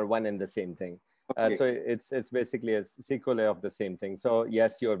shock are one and the same thing. Okay. So it's basically a sequelae of the same thing. So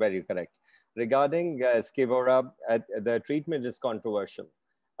yes, you're very correct. Regarding Skivora, the treatment is controversial.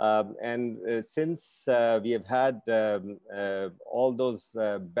 Since we have had all those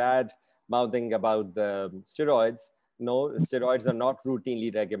bad mouthing about the steroids, no, steroids are not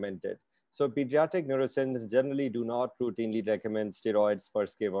routinely recommended. So pediatric neurosurgeons generally do not routinely recommend steroids for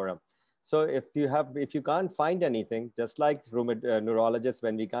Skivora. So if you can't find anything, just like neurologists,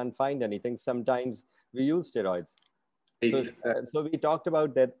 when we can't find anything, sometimes we use steroids. So we talked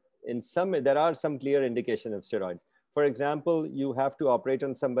about that there are some clear indications of steroids. For example, you have to operate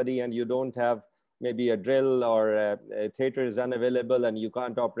on somebody and you don't have maybe a drill, or a theater is unavailable and you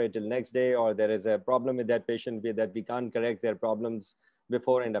can't operate till next day, or there is a problem with that patient that we can't correct their problems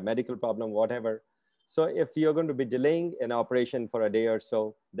before, and a medical problem, whatever. So if you're going to be delaying an operation for a day or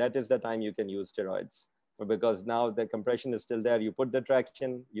so, that is the time you can use steroids, because now the compression is still there. You put the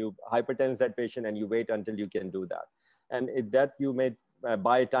traction, you hypertense that patient, and you wait until you can do that. And that you may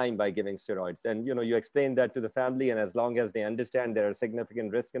buy time by giving steroids. And you explain that to the family, and as long as they understand there are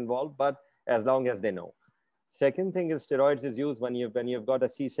significant risk involved, but as long as they know. Second thing is, steroids is used when you've got a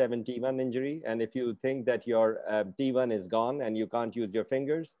C7 T1 injury, and if you think that your T1 is gone and you can't use your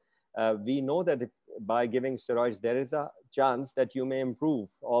fingers, we know that by giving steroids, there is a chance that you may improve,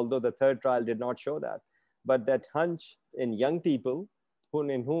 although the third trial did not show that. But that hunch in young people,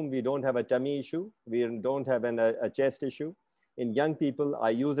 in whom we don't have a tummy issue, we don't have a chest issue. In young people, I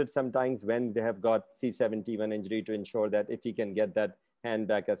use it sometimes when they have got C7 T1 injury to ensure that if we can get that hand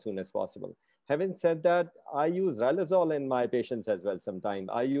back as soon as possible. Having said that, I use riluzole in my patients as well sometimes.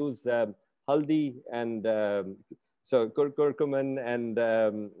 I use haldi and curcumin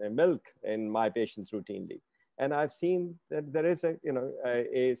and milk in my patients routinely. And I've seen that there is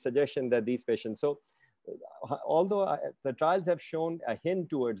a suggestion that these patients, so although the trials have shown a hint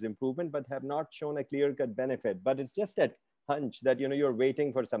towards improvement, but have not shown a clear-cut benefit, but it's just that hunch that you're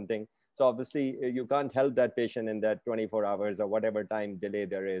waiting for something. So obviously you can't help that patient in that 24 hours or whatever time delay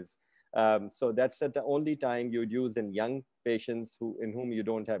there is. So that's the only time you'd use in young patients in whom you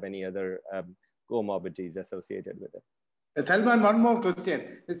don't have any other comorbidities associated with it. Salman, one more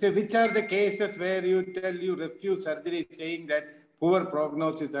question. So which are the cases where you refuse surgery, saying that poor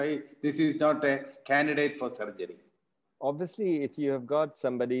prognosis, this is not a candidate for surgery? obviously, if you have got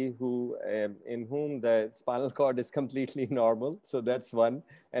somebody who, in whom the spinal cord is completely normal, so that's one,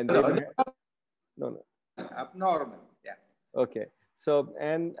 and they will have, no. Abnormal, yeah. Okay. So,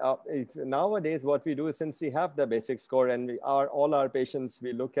 and nowadays what we do is, since we have the basic score and all our patients,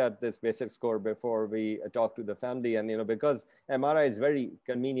 we look at this basic score before we talk to the family. And, because MRI is very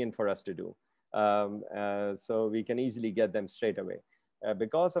convenient for us to do. So we can easily get them straight away.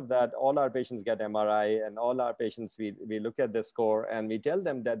 Because of that, all our patients get MRI, and all our patients, we look at the score and we tell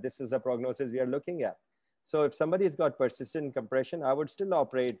them that this is a prognosis we are looking at. So if somebody's got persistent compression, I would still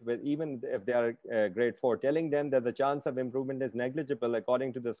operate with, even if they are grade 4, telling them that the chance of improvement is negligible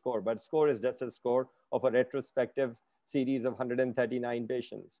according to the score, but score is just a score of a retrospective series of 139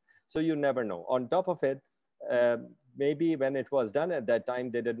 patients. So you never know. On top of it, maybe when it was done at that time,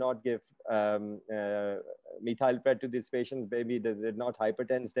 they did not give methylpred to these patients. Maybe they did not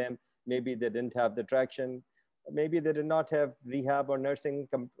hypertense them. Maybe they didn't have the traction. Maybe they did not have rehab or nursing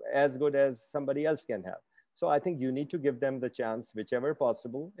as good as somebody else can have. So I think you need to give them the chance, whichever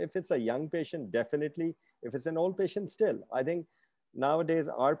possible. If it's a young patient, definitely. If it's an old patient, still. I think nowadays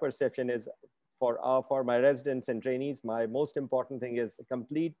our perception is, for my residents and trainees, my most important thing is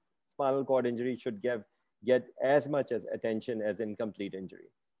complete spinal cord injury should get as much as attention as incomplete injury,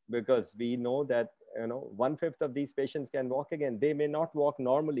 because we know that 1/5 of these patients can walk again. They may not walk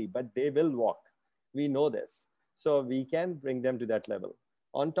normally, but they will walk. We know this, so we can bring them to that level.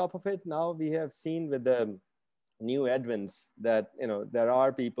 On top of it, now we have seen with the new advents that there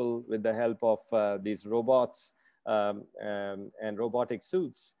are people, with the help of these robots and robotic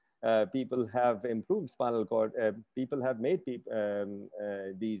suits, people have improved spinal cord. People have made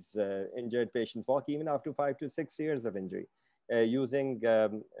these injured patients walk even after 5 to 6 years of injury, using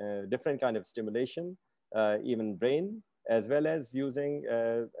different kind of stimulation, even brain, as well as using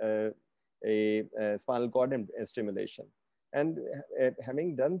a spinal cord stimulation. And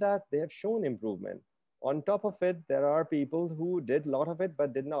having done that, they have shown improvement. On top of it, there are people who did a lot of it,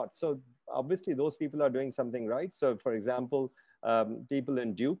 but did not. So obviously those people are doing something right. So for example, people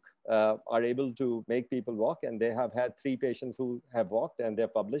in Duke are able to make people walk, and they have had 3 patients who have walked, and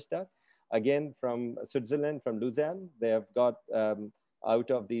they've published that. Again, from Switzerland, from Lausanne, they have got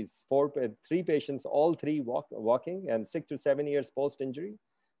out of these 3 patients, all 3 walking, and 6 to 7 years post-injury.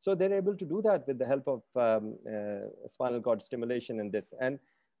 So they're able to do that with the help of spinal cord stimulation in this. And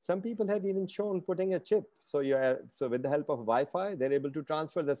some people have even shown putting a chip. So with the help of Wi-Fi, they're able to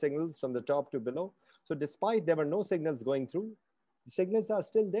transfer the signals from the top to below. So despite there were no signals going through, the signals are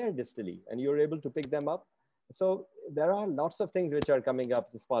still there distally, and you're able to pick them up. So there are lots of things which are coming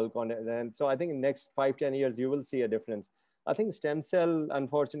up, the spinal cord. And so I think in the next 5-10 years, you will see a difference. I think stem cell,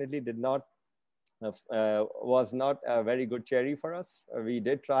 unfortunately, was not a very good cherry for us. We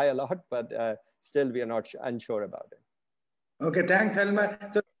did try a lot, but still we are not unsure about it. Okay, thanks, Elmer.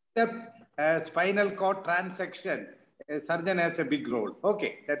 So spinal cord transection, a surgeon has a big role.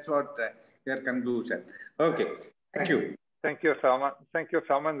 Okay, that's what your conclusion. Okay, thank you. Thank you, Salman. Thank you,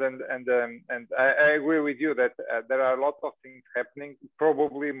 Salman. And I agree with you that there are a lot of things happening.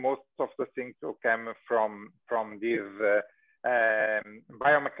 Probably most of the things will come from this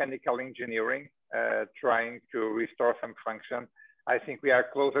biomechanical engineering, trying to restore some function. I think we are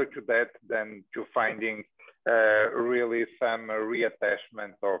closer to that than to finding really some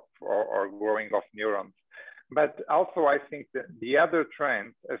reattachment or growing of neurons. But also, I think that the other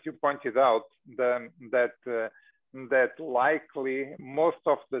trend, as you pointed out, that likely most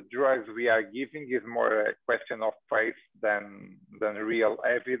of the drugs we are giving is more a question of faith than real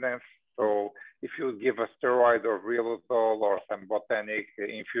evidence. So if you give a steroid or riluzole or some botanic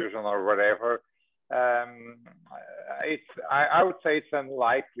infusion or whatever, I would say it's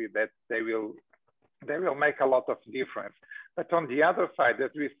unlikely that they will make a lot of difference. But on the other side,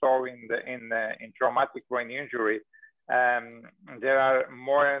 as we saw in traumatic brain injury, there are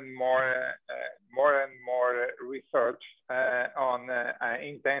more and more research on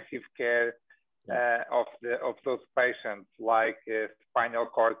intensive care of those patients, like spinal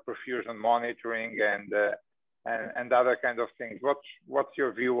cord perfusion monitoring and other kind of things. What's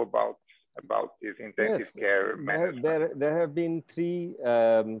your view about this intensive care management? There have been 3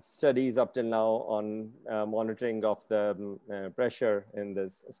 studies up till now on monitoring of the pressure in the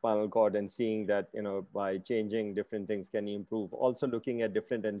spinal cord, and seeing that by changing different things can improve. Also looking at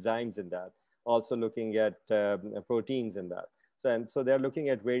different enzymes in that. Also looking at proteins in that. So they're looking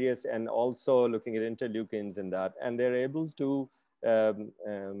at various, and also looking at interleukins in that, and they're able to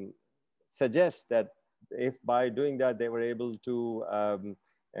suggest that if by doing that they were able to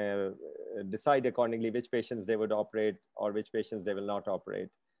decide accordingly which patients they would operate or which patients they will not operate,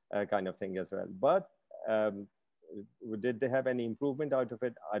 kind of thing as well. But did they have any improvement out of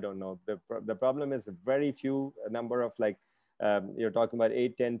it? I don't know. The problem is very few number of like, you're talking about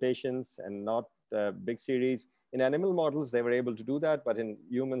 8, 10 patients and not big series. In animal models, they were able to do that, but in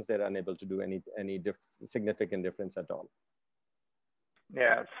humans, they're unable to do any significant difference at all.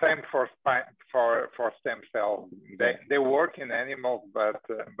 Yeah, same for stem cells. They work in animals, but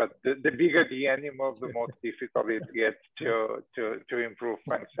the bigger the animal, the more difficult it gets to improve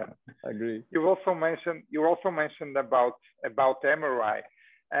function. Agree. You also mentioned about MRI,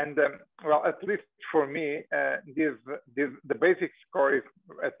 and well, at least for me, the basic score is,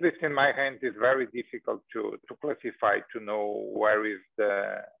 at least in my hand, is very difficult to classify, to know where is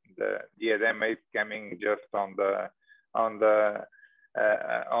the edema is coming just on the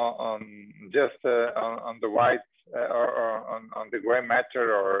white or on the gray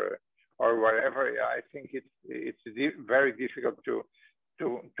matter or wherever. I think it's very difficult to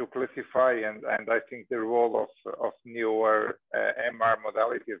classify, and I think the role of newer MR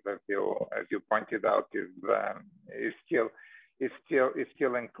modalities, as you pointed out, is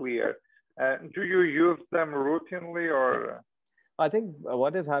still unclear. Do you use them routinely, or? I think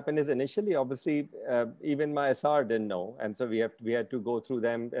what has happened is initially, obviously, even my SR didn't know. And so we had to go through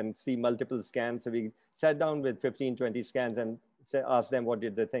them and see multiple scans. So we sat down with 15, 20 scans and asked them what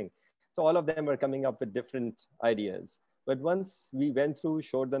did they think. So all of them were coming up with different ideas. But once we went through,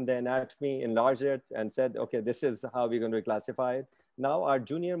 showed them the anatomy, enlarged it, and said, okay, this is how we're going to classify it. Now our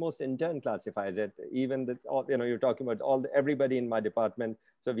junior most intern classifies it. Even this, you're talking about everybody in my department.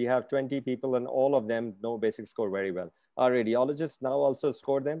 So we have 20 people, and all of them know basic score very well. Our radiologists now also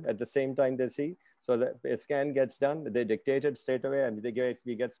score them at the same time they see. So that a scan gets done, they dictate it straight away, and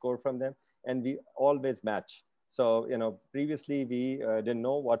we get score from them, and we always match. So, previously we didn't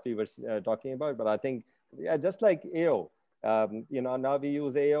know what we were talking about, but I think, yeah, just like AO, now we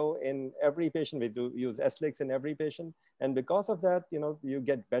use AO in every patient. We do use SLIX in every patient. And because of that, you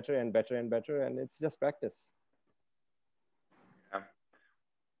get better and better and better, and it's just practice.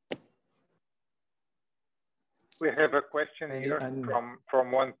 We have a question here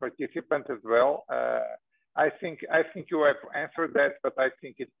from one participant as well. I think you have answered that, but I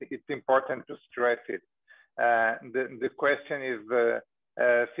think it's important to stress it. The question is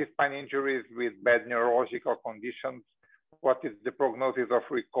C-spine injuries with bad neurological conditions. What is the prognosis of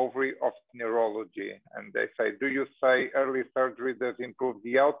recovery of neurology? And they say, do you say early surgery does improve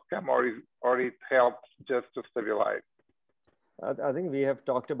the outcome, or it helps just to stabilize? I think we have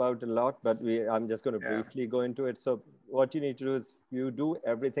talked about a lot, but I'm just going to briefly go into it. So what you need to do is you do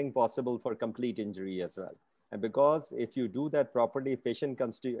everything possible for complete injury as well. And because if you do that properly, if patient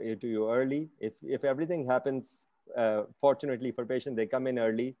comes to you early, if everything happens, fortunately for patient, they come in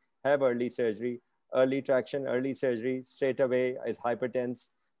early, have early surgery, early traction, early surgery, straight away is hypertense,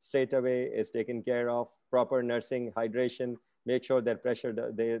 straight away is taken care of, proper nursing, hydration, make sure that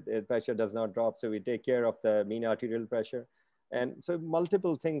their pressure does not drop. So we take care of the mean arterial pressure. And so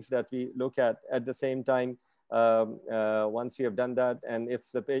multiple things that we look at the same time. Once we have done that, and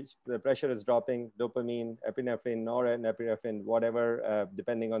if the pressure is dropping, dopamine, epinephrine, norepinephrine, whatever,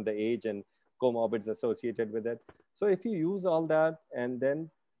 depending on the age and comorbids associated with it. So if you use all that, and then,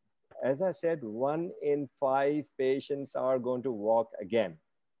 as I said, 1 in 5 patients are going to walk again,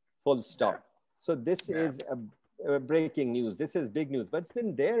 full stop. So this is a breaking news. This is big news, but it's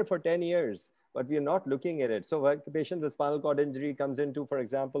been there for 10 years. But we are not looking at it. So a patient with spinal cord injury comes into, for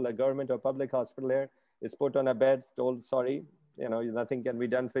example, a government or public hospital here, is put on a bed, told, sorry, nothing can be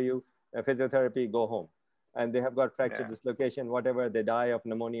done for you, physiotherapy, go home. And they have got fracture dislocation, whatever, they die of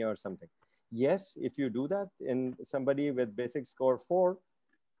pneumonia or something. Yes, if you do that in somebody with basic score 4,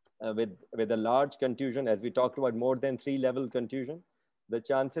 with a large contusion, as we talked about, more than 3-level contusion, the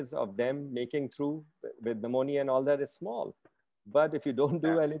chances of them making through with pneumonia and all that is small. But if you don't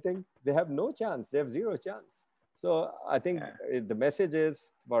do anything, they have no chance. They have 0 chance. So I think the message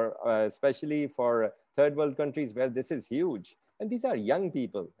is for, especially for third world countries where this is huge, and these are young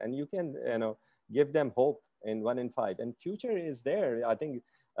people, and you can, give them hope in 1 in 5, and future is there. I think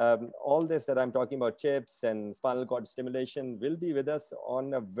all this that I'm talking about, chips and spinal cord stimulation, will be with us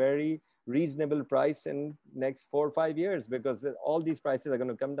on a very reasonable price in next 4 or 5 years, because all these prices are going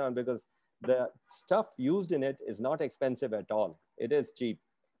to come down, because the stuff used in it is not expensive at all. It is cheap.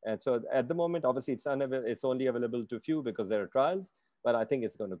 And so at the moment, obviously it's only available to few because there are trials, but I think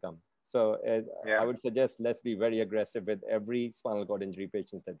it's going to come. So I would suggest let's be very aggressive with every spinal cord injury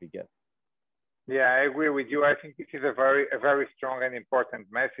patients that we get. Yeah, I agree with you. I think this is a very strong and important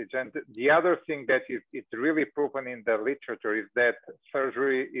message. And the other thing that it's really proven in the literature is that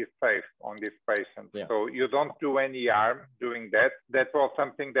surgery is safe on these patients. Yeah. So you don't do any harm doing that. That was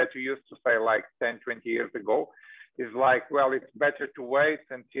something that you used to say like 10, 20 years ago. is like, well, it's better to wait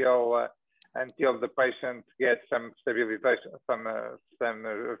until the patient gets some stabilization,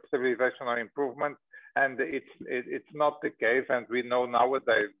 stabilization or improvement. And it's not the case, and we know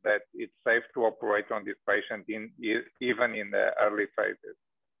nowadays that it's safe to operate on this patient even in the early phases.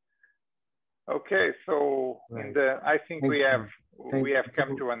 Okay, so Right. I think we have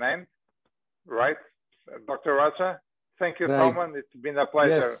come to an end, right, Dr. Raja? Thank you, Right. Salman. It's been a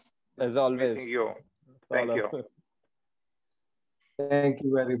pleasure. Yes, as always. Meeting you. Thank you. Thank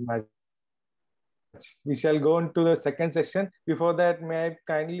you very much. We shall go on to the second session. Before that, may I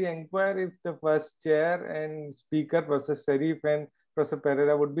kindly inquire if the first chair and speaker, Professor Sharif and Professor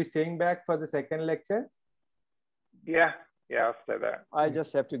Pereira, would be staying back for the second lecture? Yeah, I'll stay there. I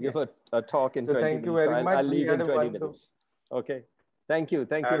just have to give a talk in 20 thank minutes. you very much. I'll leave in 20 minutes. Okay. Thank you.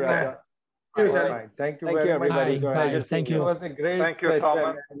 Thank you, Raja. Thank you very everybody. much. Pleasure. Thank you. It was a great Thank you, session.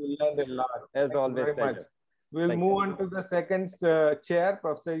 Salman. We learned a lot. As Thank always, you very much. pleasure. We'll Thank move you. on to the second chair,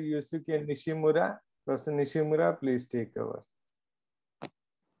 Professor Yusuke Nishimura. Professor Nishimura, please take over.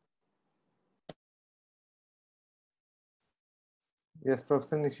 Yes,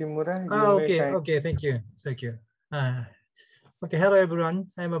 Professor Nishimura. Okay, thank you. Okay, hello everyone.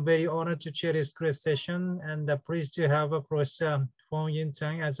 I'm very honored to chair this great session and pleased to have Professor Fong Yin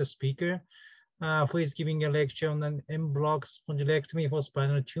Chang as a speaker, who is giving a lecture on an en-bloc spondylectomy for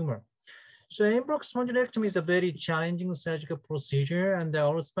spinal tumor. So en-bloc spondylectomy is a very challenging surgical procedure, and the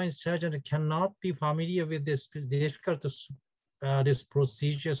all spine surgeon cannot be familiar with this. It's difficult to this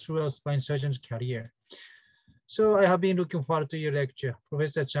procedure through a spine surgeon's career. So I have been looking forward to your lecture.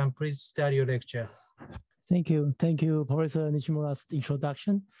 Professor Chan, please start your lecture. Thank you, Professor Nishimura's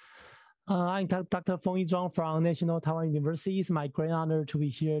introduction. I'm Dr. Feng Yizhuang from National Taiwan University. It's my great honor to be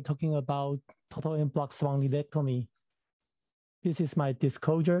here talking about total en-bloc spondylectomy. This is my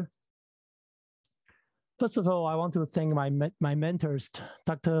disclosure. First of all, I want to thank my mentors,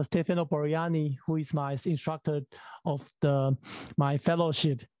 Dr. Stefano Boriani, who is my instructor of my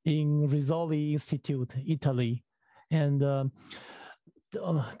fellowship in Rizzoli Institute, Italy, and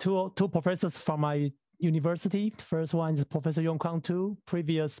two professors from my university. The first one is Professor Yong Kwang Tu,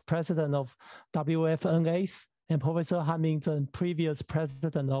 previous president of WFNAs, and Professor Hamilton, previous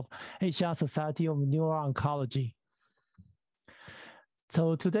president of Asian Society of Neuro-Oncology.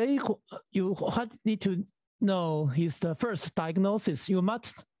 So today, you need to know is the first diagnosis. You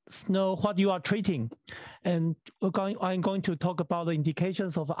must know what you are treating. And I'm going to talk about the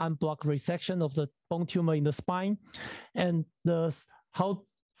indications of en-bloc resection of the bone tumor in the spine and how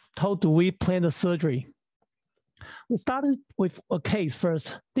do we plan the surgery. We started with a case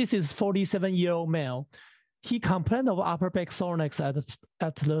first. This is 47-year-old male. He complained of upper back soreness at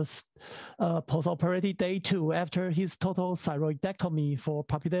the postoperative day 2 after his total thyroidectomy for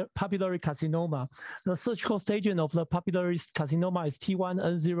papillary carcinoma. The surgical staging of the papillary carcinoma is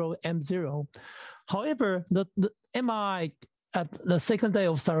T1N0M0. However, the MRI at the second day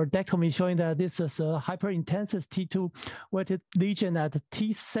of thyroidectomy showing that this is a hyperintensive T2 weighted lesion at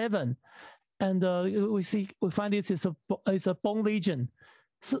T7, and we find this is a bone lesion.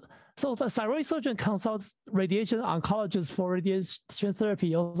 So the thyroid surgeon consults radiation oncologist for radiation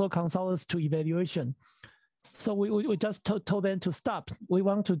therapy, also consults to evaluation. So we just told them to stop. We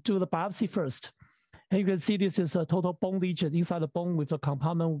want to do the biopsy first. And you can see this is a total bone lesion inside the bone with a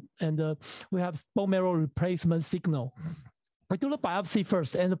compartment, and we have bone marrow replacement signal. We do the biopsy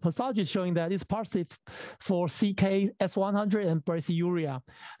first, and the pathology is showing that it's positive for CK-S100 and bradyuria,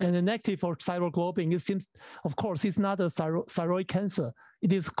 and the negative for thyroglobin. It seems, of course, it's not a thyroid cancer.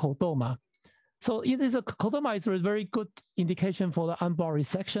 It is chordoma. So it is chordoma is a very good indication for the en-bloc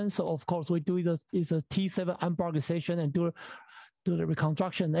resection. So of course, we do a T7 en-bloc resection and do the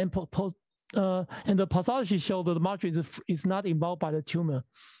reconstruction. And the pathology shows that the margin is not involved by the tumor.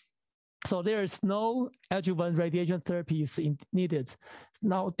 So there is no adjuvant radiation therapy needed.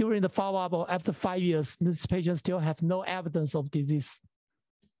 Now, during the follow-up or after 5 years, this patient still have no evidence of disease.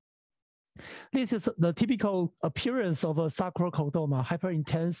 This is the typical appearance of a sarcochordoma,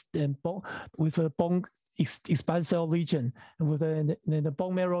 hyperintense and with a bone expanded cell lesion, and with the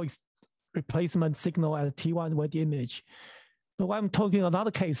bone marrow replacement signal at T1 weight image. So I'm talking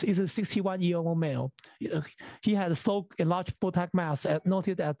another case. Is a 61-year-old male. He had a slow enlarged Botox mass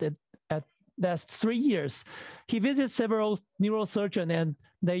noted at last 3 years. He visited several neurosurgeons, and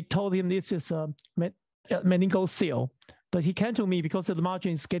they told him this is a meningocele. But he came to me because the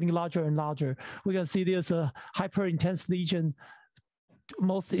margin is getting larger and larger. We can see there's a hyperintense lesion,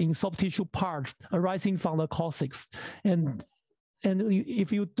 mostly in soft tissue part, arising from the coccyx. And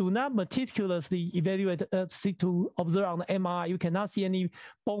if you do not meticulously evaluate, to observe on the MRI, you cannot see any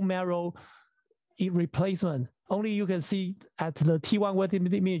bone marrow replacement only you can see at the T1 wet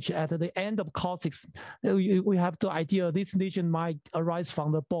image at the end of coccyx, we have the idea this lesion might arise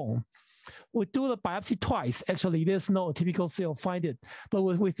from the bone. We do the biopsy twice. Actually, there's no typical cell find it, but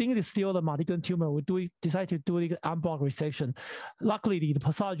we think it's still the malignant tumor. We decide to do the unblocked resection. Luckily, the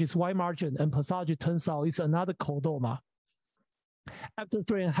pathology is wide margin, and pathology turns out it's another chordoma. After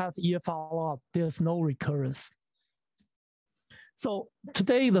 3.5 year follow-up, there's no recurrence. So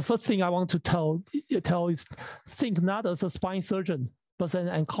today, the first thing I want to tell is think not as a spine surgeon, but an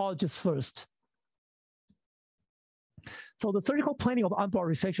oncologist first. So the surgical planning of unblocked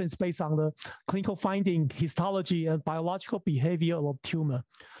resection is based on the clinical finding, histology, and biological behavior of tumor.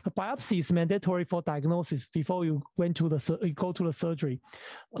 The biopsy is mandatory for diagnosis before you go to the surgery.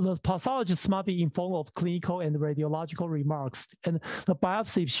 The pathologist must be informed of clinical and radiological remarks, and the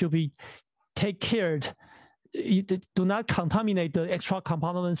biopsy should be take care. Do not contaminate the extra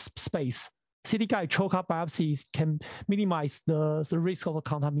compartment space. CT guide trocar biopsies can minimize the risk of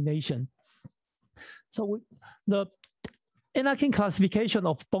contamination. So the Anakin classification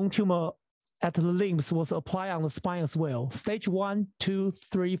of bone tumor at the limbs was applied on the spine as well. Stage 1, 2,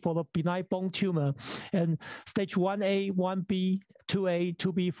 3 for the benign bone tumor, and stage 1A, 1B, 2A,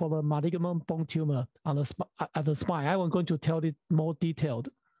 2B for the malignant bone tumor on at the spine. I'm going to tell it more detailed.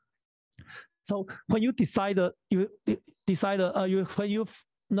 So when you when you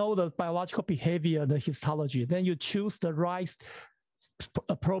know the biological behavior, the histology, then you choose the right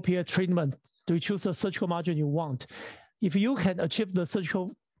appropriate treatment. To choose the surgical margin you want. If you can achieve the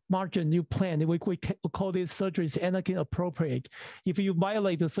surgical margin you plan, we call this surgery is Anakin appropriate. If you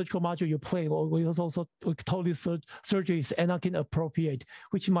violate the surgical margin you plan, we call this surgery is Anakin appropriate,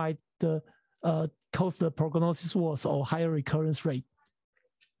 which might cause the prognosis worse or higher recurrence rate.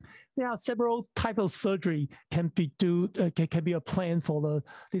 There are several types of surgery can be a plan for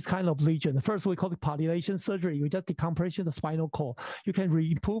this kind of lesion. First, we call it palliation surgery. You just decompression the spinal cord. You can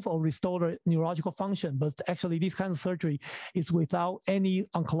improve or restore the neurological function, but actually this kind of surgery is without any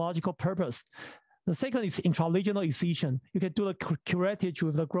oncological purpose. The second is intralesional excision. You can do the curettage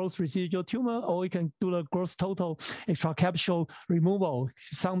with the gross residual tumor, or you can do the gross total extracapsular removal,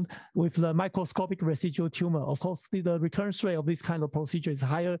 some with the microscopic residual tumor. Of course, the recurrence rate of this kind of procedure is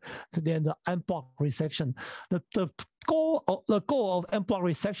higher than the unblocked resection. The goal of unblocked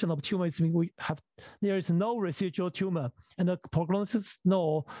resection of tumor is there is no residual tumor, and the prognosis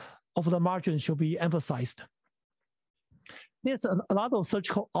of the margin should be emphasized. There's a lot of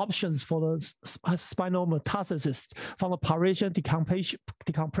surgical options for the spinal metastasis, from the palliation,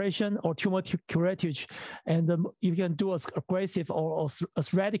 decompression, or tumor curettage, and you can do as aggressive or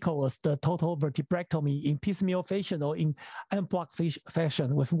as radical as the total vertebrectomy in piecemeal fashion or in unblocked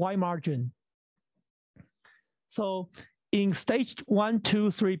fashion with wide margin. So in stage 1,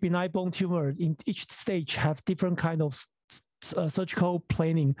 2, 3 benign bone tumor, in each stage have different kind of surgical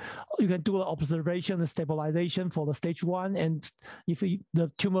planning. You can do the observation and stabilization for the stage 1, and if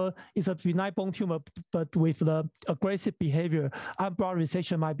the tumor is a benign bone tumor but with the aggressive behavior, unblocked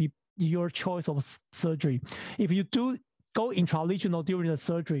resection might be your choice of surgery. If you do go intralesional during the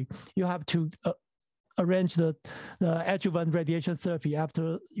surgery, you have to arrange the adjuvant radiation therapy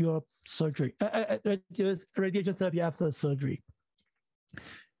after your surgery, radiation therapy after surgery.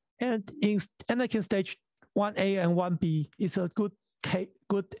 And in Anakin stage 1A and 1B is a good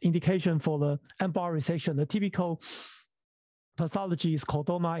indication for the unblocked resection. The typical pathology is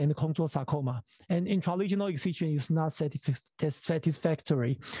chordoma and contour sarcoma, and intralesional excision is not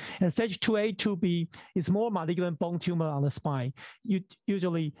satisfactory. And stage 2A, 2B is more malignant bone tumor on the spine.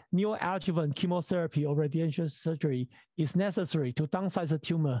 Usually, neoadjuvant chemotherapy or radiation surgery is necessary to downsize the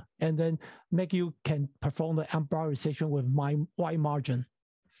tumor and then make you can perform the unblocked resection with wide margin.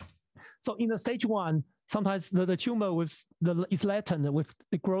 So in the stage 1, sometimes the tumor is latent with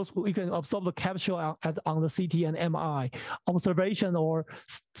the growth. We can observe the capsule on the CT and MRI. Observation or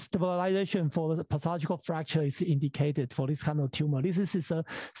stabilization for the pathological fracture is indicated for this kind of tumor. This is a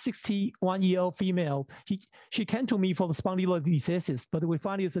 61-year-old female. She came to me for the spondylolisthesis, but we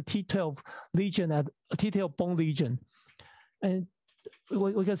find it's a T12 lesion, a T12 bone lesion. And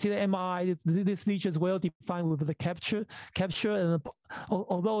we can see the MRI, this lesion is well defined with the capture, and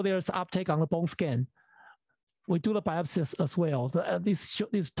although there's uptake on the bone scan, we do the biopsies as well. This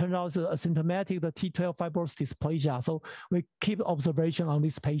turns out as asymptomatic, the T12 fibrous dysplasia. So we keep observation on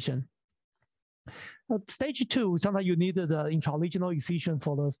this patient. Stage 2, sometimes you need the intralesional excision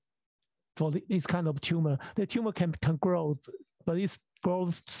for this kind of tumor. The tumor can grow, but it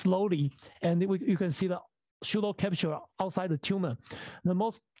grows slowly, and you can see the pseudo capsule outside the tumor. The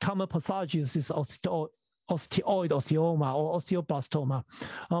most common pathology is osteoid osteoma or osteoblastoma.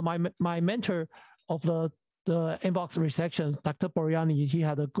 My mentor of the the inbox resection, Dr. Boriani, he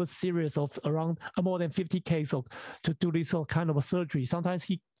had a good series of around more than 50 cases to do this kind of a surgery. Sometimes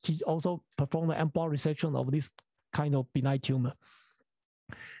he also performed the en bloc resection of this kind of benign tumor.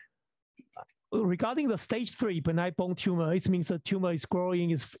 Regarding the stage 3 benign bone tumor, it means the tumor is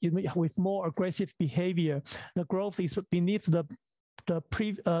growing with more aggressive behavior. The growth is beneath the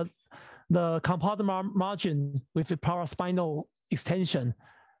compartment margin with the paraspinal extension.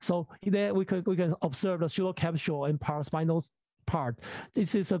 So there we can observe the pseudocapsule and paraspinal part.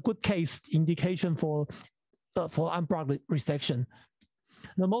 This is a good case indication for en bloc resection.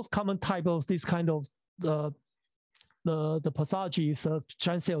 The most common type of this kind of the pathology is a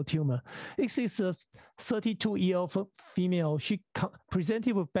giant cell tumor. This is a 32-year-old female. She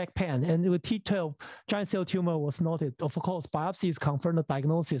presented with back pain, and with T12 giant cell tumor was noted. Of course, biopsies confirmed the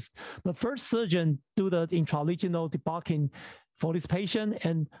diagnosis. The first surgeon do the intralesional debulking for this patient,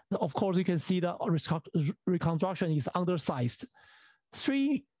 and of course, you can see the reconstruction is undersized.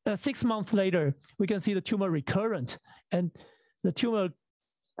 6 months later, we can see the tumor recurrent, and the tumor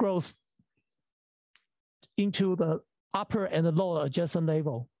grows into the upper and the lower adjacent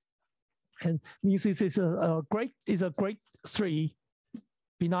level. And this is a grade 3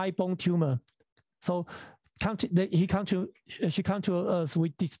 benign bone tumor. So she come to us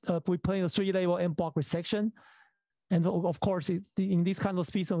with this, we plan a 3-level en bloc resection. And of course, in this kind of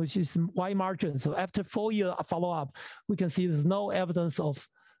species, which is wide margin. So after 4 years follow-up, we can see there's no evidence of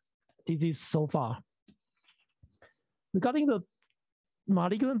disease so far. Regarding the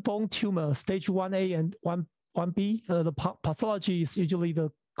malignant bone tumor, stage 1A and 1B, the pathology is usually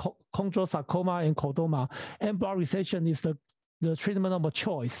the chondrosarcoma and chordoma. En bloc resection is the treatment of a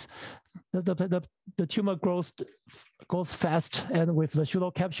choice. The tumor grows fast and with the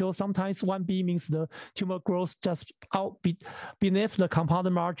pseudocapsule. Sometimes 1B means the tumor grows just out beneath the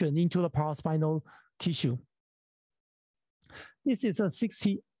compartment margin into the paraspinal tissue. This is a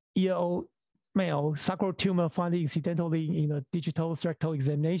 60-year-old male sacral tumor found incidentally in a digital rectal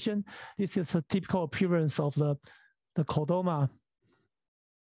examination. This is a typical appearance of the chordoma.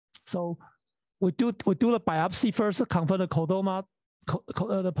 So we do the biopsy first, confirm the chordoma,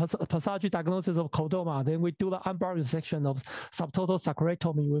 the pathology diagnosis of chordoma. Then we do the en bloc resection of subtotal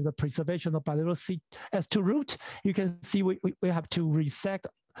sacrorectomy with the preservation of bilateral C2 root. You can see we have to resect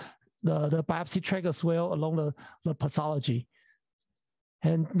the biopsy tract as well along the pathology.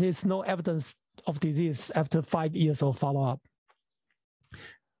 And there's no evidence of disease after 5 years of follow-up.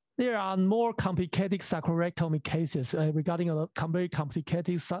 There are more complicated sacrorectomy cases regarding a very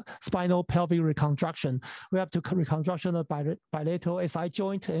complicated spinal pelvic reconstruction. We have to reconstruction the bilateral SI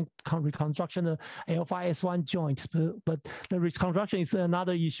joint and reconstruction the L5S1 joint. But the reconstruction is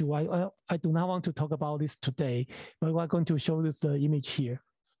another issue. I do not want to talk about this today, but we're going to show this the image here.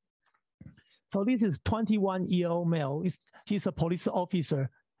 So this is 21-year-old male. He's a police officer.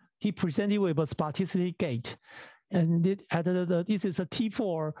 He presented with a spasticity gait. And this is a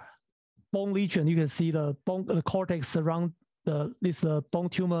T4 bone lesion. You can see the cortex around this bone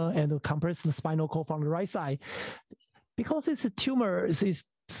tumor and compressed the spinal cord from the right side. Because this tumor is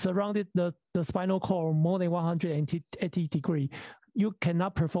surrounded the spinal cord more than 180 degrees, you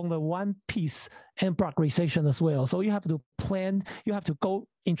cannot perform the one-piece en bloc resection as well. So you have to plan, you have to go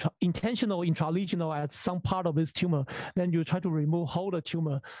intentional intralesional at some part of this tumor. Then you try to remove whole the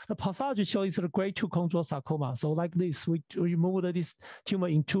tumor. The pathology shows a grade 2 chondrosarcoma. So like this, we remove this tumor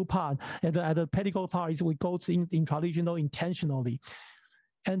in 2 parts. And at the pedicle part, we go to intralesional intentionally.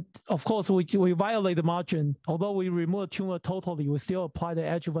 And of course, we violate the margin. Although we remove the tumor totally, we still apply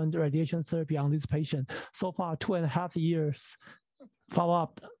the adjuvant radiation therapy on this patient. So far, 2.5 years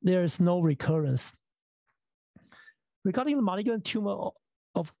follow-up, there is no recurrence. Regarding the malignant tumor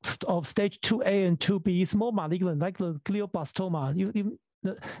of stage 2A and 2B, it's more malignant, like the glioblastoma.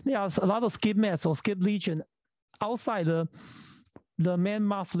 There are a lot of skip mets or skip lesion outside the main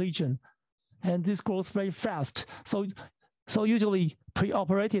mass lesion, and this grows very fast. So usually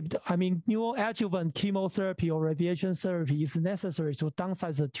preoperative, I mean, neoadjuvant chemotherapy or radiation therapy is necessary to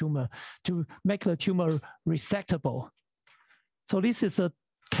downsize the tumor, to make the tumor resectable. So this is a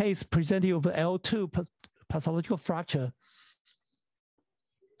case presented with L2 pathological fracture.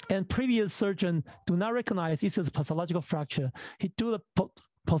 And previous surgeon do not recognize this is a pathological fracture. He do the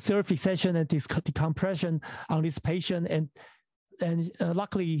posterior fixation and decompression on this patient, and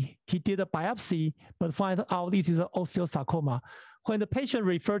luckily he did a biopsy, but find out this is an osteosarcoma. When the patient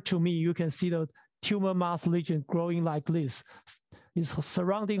referred to me, you can see the tumor mass lesion growing like this. It's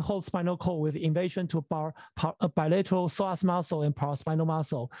surrounding whole spinal cord with invasion to bilateral psoas muscle and paraspinal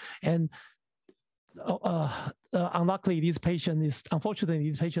muscle. And unluckily, unfortunately,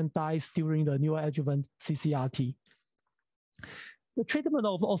 this patient dies during the neoadjuvant CCRT. The treatment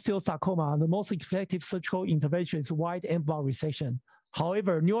of osteosarcoma, the most effective surgical intervention is wide en bloc resection.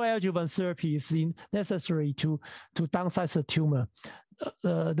 However, neoadjuvant therapy is necessary to downsize the tumor.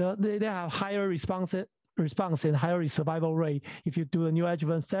 They have higher response and higher survival rate if you do a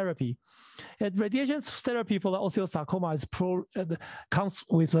neoadjuvant therapy. And radiation therapy for the osteosarcoma comes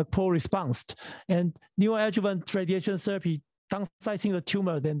with a poor response. And neoadjuvant radiation therapy downsizing the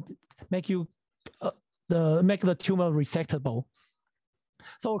tumor then make the tumor resectable.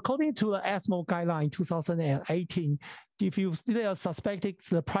 So according to the ESMO guideline 2018, if you still suspected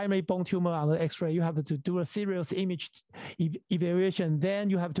the primary bone tumor on the X-ray, you have to do a serious image evaluation. Then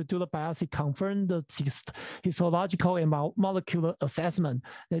you have to do the biopsy, confirm the histological and molecular assessment.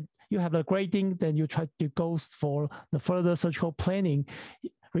 That you have the grading, then you try to go for the further surgical planning.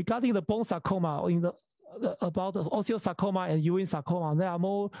 Regarding the bone sarcoma, about osteosarcoma and Ewing sarcoma, they are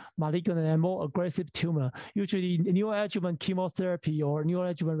more malignant and more aggressive tumor. Usually neoadjuvant chemotherapy or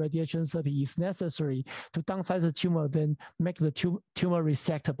neoadjuvant radiation therapy is necessary to downsize the tumor, then make the tumor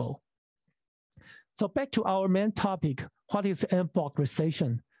resectable. So back to our main topic, what is en bloc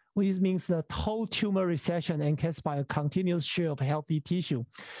resection? Which means the whole tumor resection encased by a continuous shear of healthy tissue.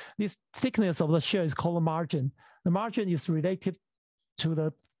 This thickness of the shear is called a margin. The margin is related to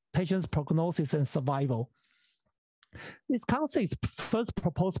the patient's prognosis and survival. This concept is first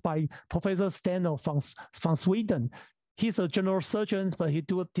proposed by Professor Stenner from Sweden. He's a general surgeon, but he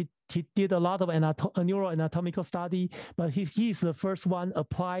did a lot of neuroanatomical study, but he's the first one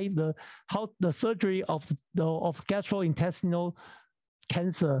apply the surgery of gastrointestinal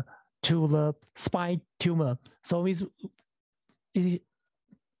cancer to the spine tumor. So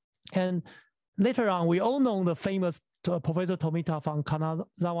and later on, we all know the famous Professor Tomita from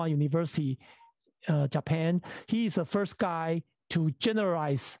Kanazawa University, Japan. He is the first guy to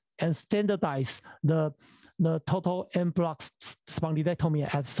generalize and standardize the total en bloc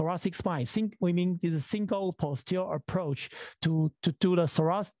spondylectomy at thoracic spine. We mean this is a single posterior approach to do the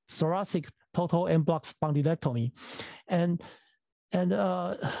thoracic total en bloc spondylectomy. And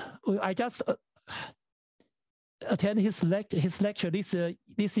I just attend his lecture this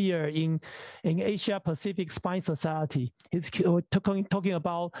year in Asia Pacific Spine Society. He's talking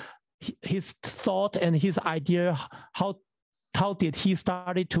about his thought and his idea, how did he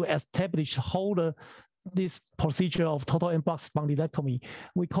started to establish this procedure of total en bloc spondylectomy.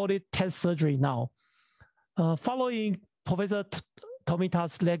 We call it test surgery now. Following Professor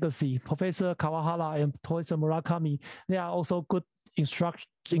Tomita's legacy, Professor Kawahara and Professor Murakami, they are also good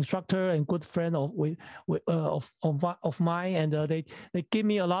instructor and good friend of mine, and they give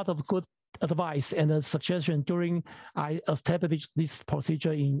me a lot of good advice and suggestion during I established this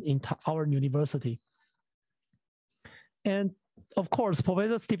procedure in our university. And of course,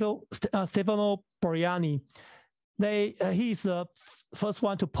 Professor Stefano Boriani, he is the first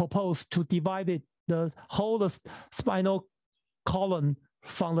one to propose to divide the whole spinal column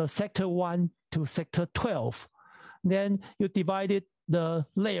from the sector 1 to sector 12. Then you divided the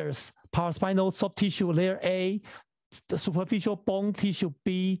layers, paraspinal soft tissue, layer A, the superficial bone tissue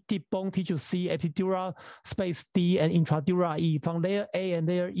B, deep bone tissue C, epidural space D, and intradural E. From layer A and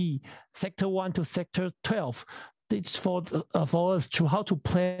layer E, sector 1 to sector 12. It's for us to how to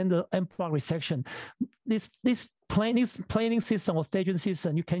plan the en bloc resection. This planning system or staging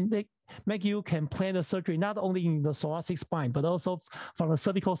system, you can plan the surgery not only in the thoracic spine, but also from the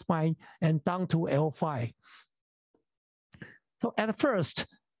cervical spine and down to L5. So at first,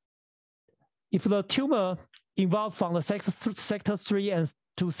 if the tumor involved from the sector 3 and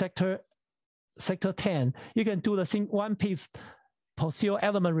to sector 10, you can do the one-piece posterior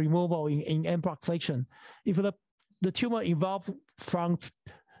element removal in en bloc flexion. If the tumor involved from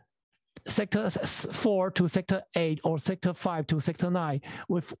sector 4 to sector 8 or sector 5 to sector 9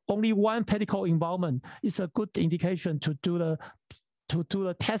 with only one pedicle involvement, it's a good indication to do the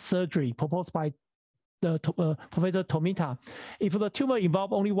test surgery proposed by Professor Tomita. If the tumor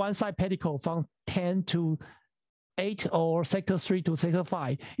involves only one side pedicle from 10 to 8 or sector 3 to sector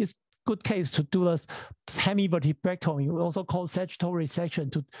 5, it's good case to do the hemivertebrectomy, also called sagittal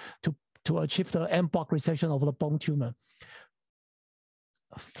resection, to achieve the en bloc resection of the bone tumor.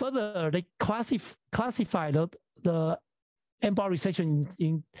 Further, they classify the en bloc resection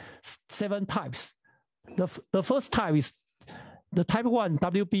in 7 types. The first type is the type 1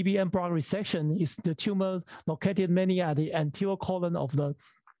 WBB en bloc resection is the tumor located mainly at the anterior column of the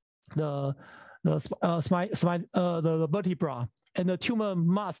vertebra, and the tumor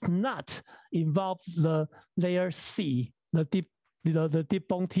must not involve the layer C, the the deep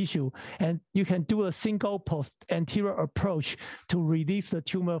bone tissue, and you can do a single post-anterior approach to release the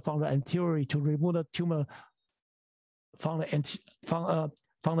tumor from the anterior, to remove the tumor from the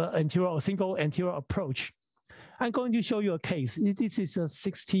anterior, a single anterior approach. I'm going to show you a case. This is a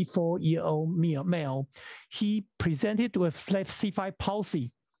 64-year-old male. He presented with left C5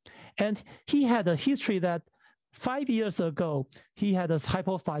 palsy, and he had a history that 5 years ago, he had a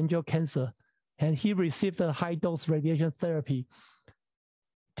hypopharyngeal cancer, and he received a high-dose radiation therapy.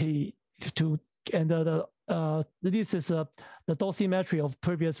 This is the dosimetry of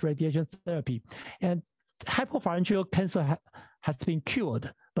previous radiation therapy. And hypopharyngeal cancer has been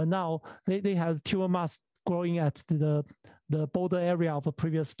cured, but now they have tumor mass growing at the border area of the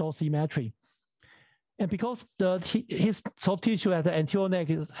previous dosimetry. And because his soft tissue at the anterior neck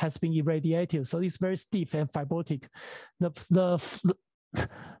has been irradiated, so it's very stiff and fibrotic. The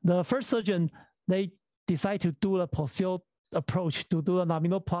first surgeon, they decide to do a posterior approach to do a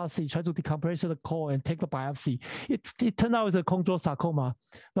laminoplasty, try to decompress the core and take a biopsy. It turned out it's a chondral sarcoma.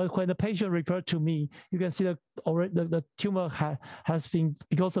 But when the patient referred to me, you can see the tumor has been,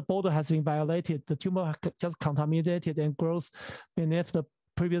 because the border has been violated, the tumor just contaminated and grows beneath the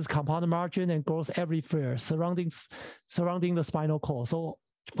previous compound margin and grows everywhere surrounding the spinal cord. So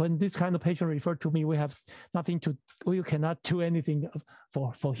when this kind of patient referred to me, we cannot do anything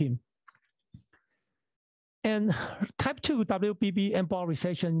for him. And type 2 WBB en bloc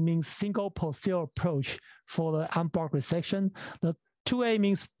resection means single posterior approach for the en bloc resection. The 2A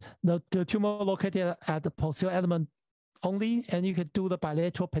means the tumor located at the posterior element only, and you can do the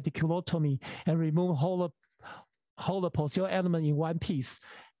bilateral pediculotomy and remove whole posterior element in one piece.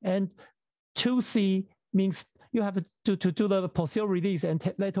 And 2C means you have to do the posterior release and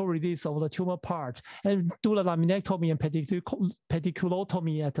lateral release of the tumor part, and do the laminectomy and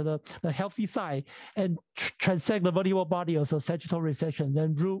pediculotomy at the healthy side, and transect the vertebral body as a sagittal resection,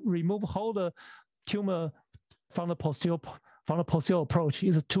 then remove whole the tumor from the posterior approach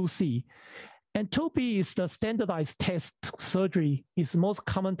is a 2C. And 2B is the standardized test surgery. It's the most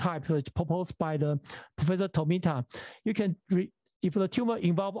common type proposed by the Professor Tomita. You can, if the tumor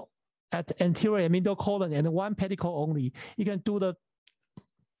involves at anterior and middle colon and one pedicle only, you can do the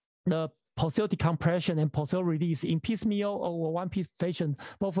posterior decompression and posterior release in piecemeal or one piece patient.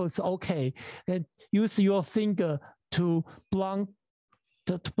 Both is okay. And use your finger to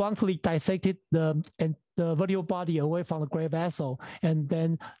bluntly dissect the vertebral body away from the great vessel, and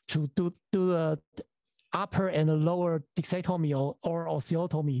then to do the upper and the lower discectomy or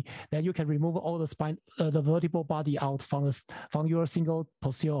osteotomy. Then you can remove all the spine, the vertebral body out from your single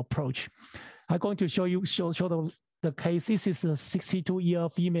posterior approach. I'm going to show the case. This is a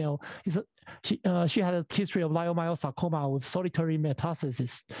 62-year-old female. She had a history of leiomyosarcoma with solitary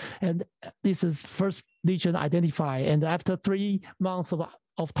metastasis, and this is first lesion identified. And after 3 months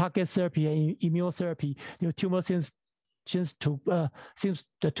of target therapy and immunotherapy, the tumor seems to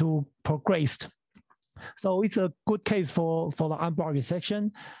progress. So it's a good case for the en bloc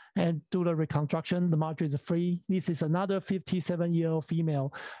resection and do the reconstruction. The margin is free. This is another 57-year-old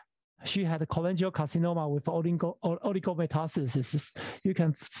female. She had a cholangiocarcinoma with oligometastasis. You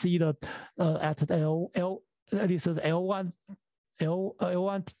can see the at this is L1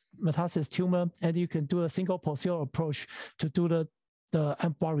 metastasis tumor, and you can do a single posterior approach to do the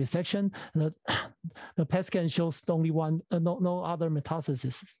en bloc resection. The PET scan shows only one, no other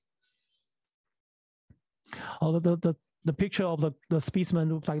metastasis. The picture of the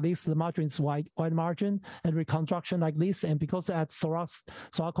specimen looks like this. The margin is wide margin, and reconstruction like this. And because at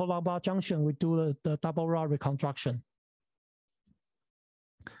thoracolumbar junction, we do the double rod reconstruction.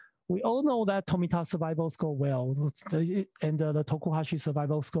 We all know that Tomita survival score well, and the Tokuhashi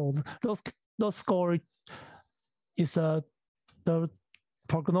survival score. Those score is the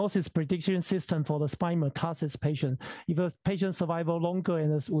prognosis prediction system for the spine metastasis patient. If a patient survival longer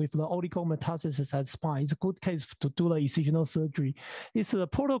and with the oligometastasis at spine, it's a good case to do the incisional surgery. It's a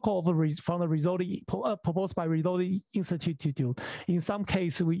protocol from the Rizzoli, proposed by Rizzoli Institute. In some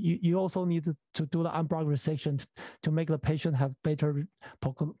cases, you also need to do the en bloc resection to make the patient have better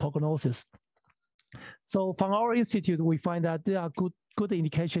prognosis. So from our institute, we find that there are good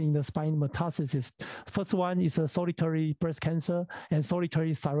indication in the spine metastasis. First one is a solitary breast cancer and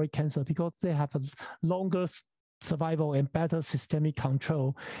solitary thyroid cancer, because they have a longer survival and better systemic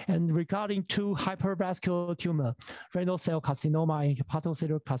control. And regarding two hypervascular tumor, renal cell carcinoma and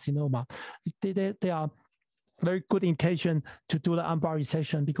hepatocellular carcinoma, they are very good indication to do the en bloc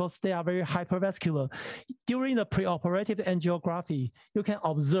resection because they are very hypervascular. During the preoperative angiography, you can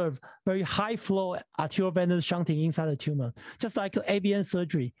observe very high flow arteriovenous shunting inside the tumor, just like AVN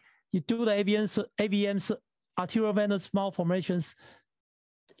surgery. You do the AVM arteriovenous malformations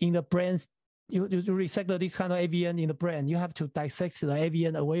in the brain, you resect this kind of AVN in the brain, you have to dissect the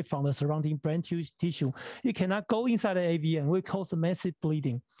AVN away from the surrounding brain tissue. You cannot go inside the AVN, will cause massive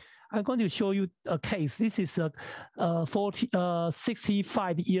bleeding. I'm going to show you a case. This is a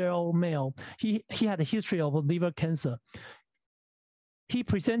 65-year-old male. He had a history of liver cancer. He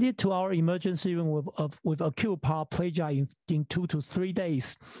presented to our emergency room with acute paraplegia in 2 to 3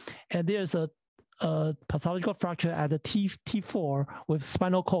 days. And there's a pathological fracture at the T4 with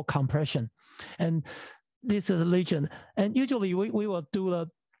spinal cord compression. And this is a lesion. And usually we will do the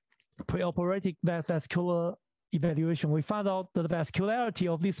preoperative vascular evaluation. We found out that the vascularity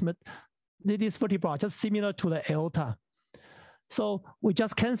of this vertebra just similar to the aorta. So we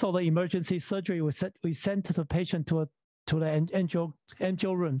just canceled the emergency surgery. We sent the patient to the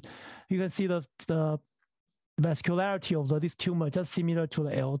angio room. You can see the vascularity of this tumor just similar to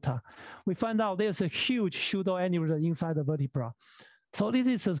the aorta. We find out there's a huge pseudoaneurysm inside the vertebra. So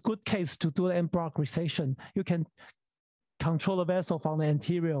this is a good case to do the en bloc resection. You can control the vessel from the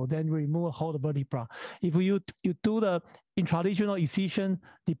anterior, then remove the whole vertebra. If you do the intralesional incision,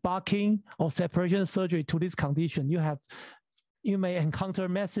 debulking, or separation surgery to this condition, you may encounter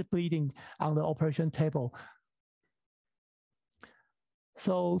massive bleeding on the operation table.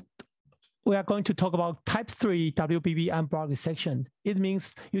 So we are going to talk about type 3 WBB en bloc resection. It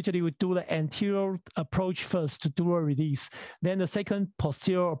means usually we do the anterior approach first to do a release, then the second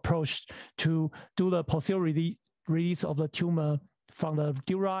posterior approach to do the posterior release of the tumor from the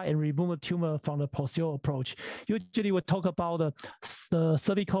dura and remove the tumor from the posterior approach. Usually we talk about the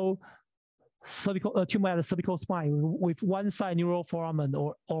cervical tumor at the cervical spine with one side neural foramen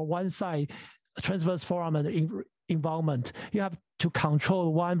or one side transverse foramen involvement. You have to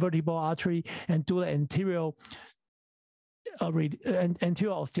control one vertebral artery and do the anterior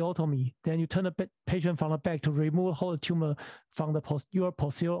osteotomy. Then you turn the patient from the back to remove the whole tumor from the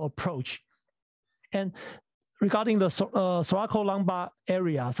posterior approach. And regarding the thoracolumbar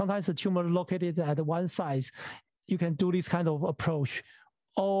area, sometimes the tumor located at one side, you can do this kind of approach.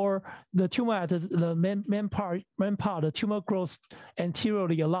 Or the tumor at the main part, the tumor grows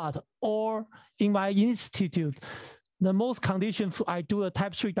anteriorly a lot. Or in my institute, the most condition I do a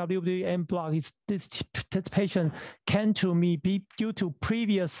type 3 WBB en bloc is this patient came to me due to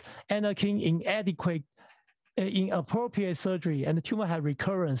previous inadequate inappropriate surgery, and the tumor had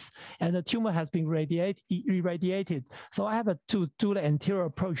recurrence, and the tumor has been irradiated. So I have to do the anterior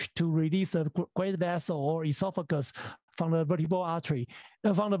approach to release the great vessel or esophagus from the vertebral artery,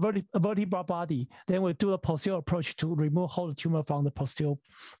 from the vertebral body. Then we do the posterior approach to remove whole tumor from the posterior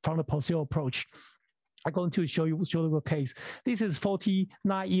approach. I'm going to show you a case. This is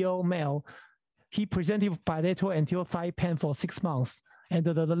 49-year-old male. He presented with bilateral anterior thigh pain for 6 months, and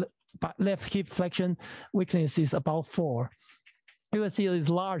the left hip flexion weakness is about 4. You will see this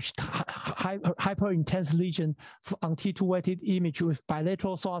large, hyper-intense lesion on T2 weighted image with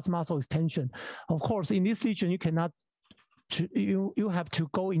bilateral psoas muscle extension. Of course, in this lesion, you cannot, you have to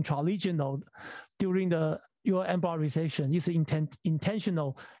go intralesional during your en bloc resection. It's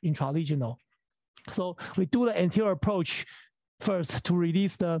intentional intralesional. So we do the anterior approach first to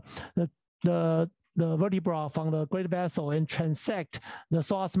release the vertebra from the great vessel and transect the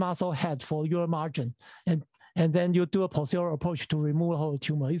psoas muscle head for your margin. And then you do a posterior approach to remove the whole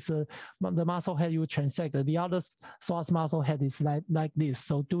tumor. It's the muscle head you transect. The other psoas muscle head is like this.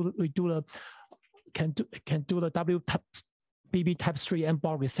 So we can do the WBB type 3 en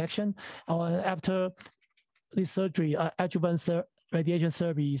bloc resection. After this surgery, adjuvant radiation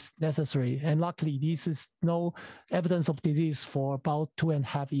therapy is necessary. And luckily, this is no evidence of disease for about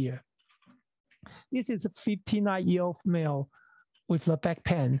 2.5 years. This is a 59-year-old male with the back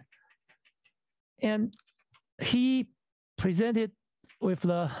pain. And he presented with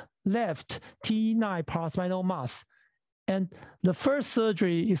the left T9 paraspinal mass. And the first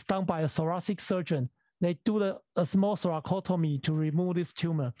surgery is done by a thoracic surgeon. They do a small thoracotomy to remove this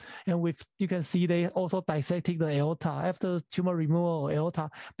tumor. And you can see they also dissected the aorta. After tumor removal,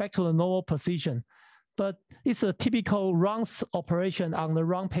 aorta back to the normal position. But it's a typical wrong operation on the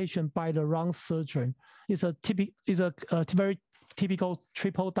wrong patient by the wrong surgeon. It's a very typical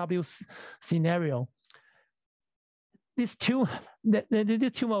triple W scenario. This tumor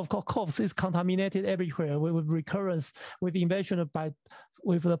of course is contaminated everywhere with recurrence, with invasion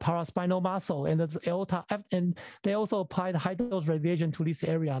with the paraspinal muscle and the aorta, and they also applied high dose radiation to this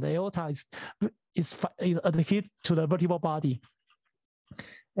area. The aorta is adhered to the vertebral body,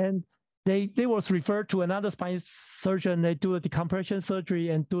 and they was referred to another spine surgeon. They do the decompression surgery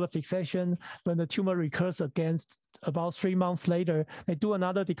and do the fixation when the tumor recurs against about 3 months later, they do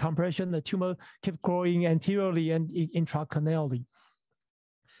another decompression. The tumor kept growing anteriorly and intracanally.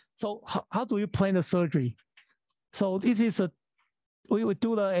 So how do you plan the surgery? So this is we would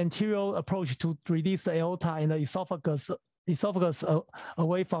do the anterior approach to release the aorta and the esophagus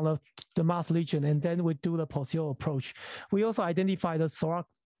away from the mass lesion, and then we do the posterior approach. We also identify the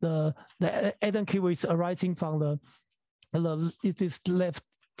Eden kiwis arising from this left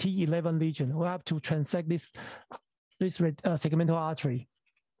T11 lesion. We have to transect this segmental artery.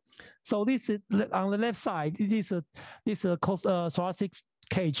 So this is on the left side. This is a thoracic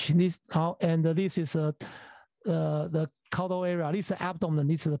cage. And this is the caudal area. This is the abdomen.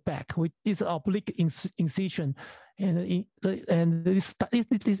 This is the back. This is oblique incision, and this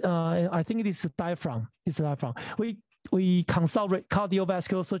I think this is diaphragm. This is diaphragm. We consult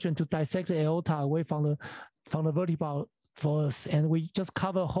cardiovascular surgeon to dissect the aorta away from the vertebral for us, and we just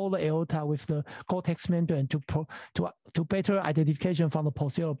cover whole aorta with the Gore-Tex membrane to better identification from the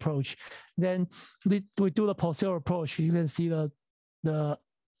posterior approach. Then we do the posterior approach. You can see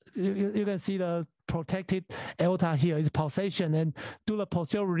the protected aorta here is pulsation, and do the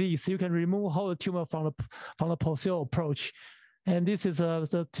posterior release. You can remove whole tumor from the posterior approach. And this is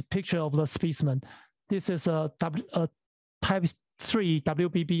the picture of the specimen. This is a type 3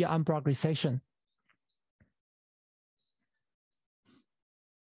 WBB en bloc resection.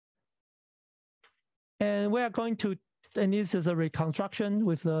 And we are going to, and this is a reconstruction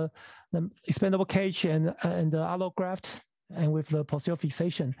with the expandable cage and the allograft, and with the posterior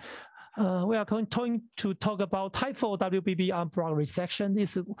fixation. We are going to talk about type 4 WBB en bloc resection.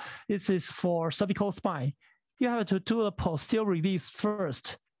 This is for cervical spine. You have to do the posterior release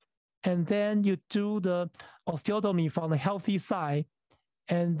first, and then you do the osteotomy from the healthy side,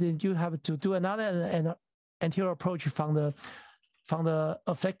 and then you have to do another anterior approach from the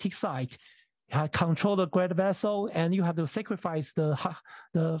affected side. Control the great vessel, and you have to sacrifice the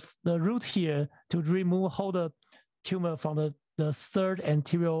root here to remove whole the tumor from the third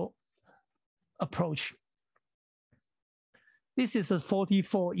anterior approach. This is a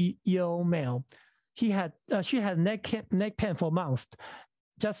 44-year-old male. She had neck pain for months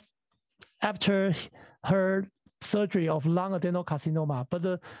just after her surgery of lung adenocarcinoma, but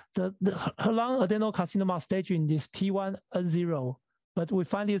her lung adenocarcinoma staging is T1-0. But we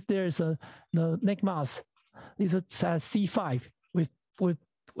find there is the neck mass is at C5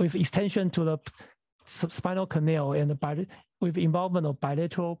 with extension to the spinal canal, and with involvement of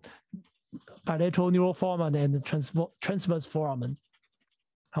bilateral neuroforamen and transverse foramen.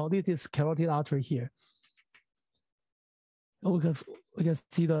 Now this is carotid artery here. We can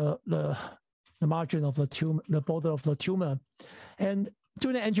see the margin of the tumor, the border of the tumor, and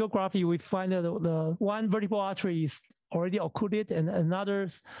during the angiography we find that the one vertebral artery is already occluded, and another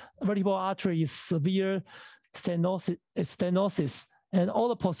vertebral artery is severe stenosis, and all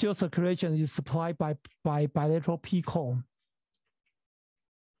the posterior circulation is supplied by bilateral P cone.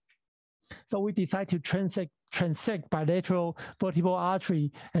 So we decide to transect bilateral vertebral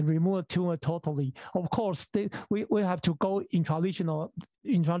artery and remove the tumor totally. Of course, we have to go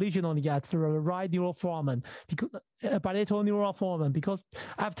intralesionally at the right neural foramen, because bilateral neural foramen, because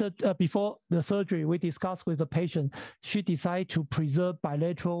before the surgery, we discussed with the patient, she decided to preserve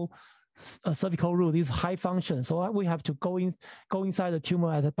bilateral cervical root is high function. So we have to go inside the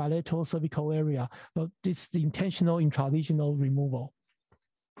tumor at the bilateral cervical area, but it's the intentional intralesional removal.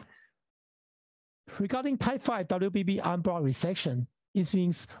 Regarding type 5 WBB en bloc resection, it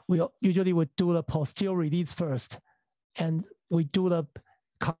means we usually would do the posterior release first, and we do the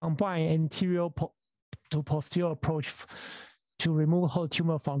combined anterior to posterior approach to remove whole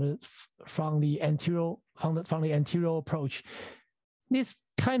tumor from the anterior approach. This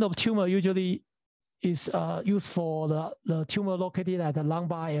kind of tumor usually is used for the tumor located at the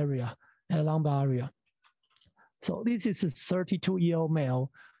lumbar area. So this is a 32-year-old male.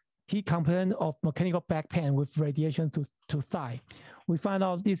 He complained of mechanical back pain with radiation to thigh. We find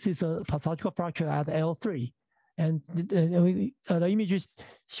out this is a pathological fracture at L3. And the images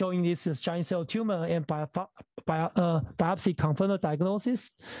showing this is giant cell tumor, and biopsy confirmed the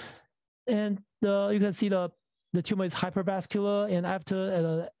diagnosis. And you can see the tumor is hypervascular, and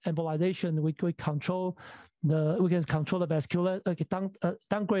after embolization, we can control the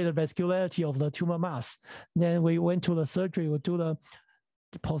downgrade the vascularity of the tumor mass. Then we went to the surgery. We do the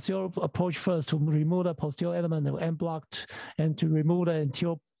posterior approach first to remove the posterior element of en bloc, and to remove the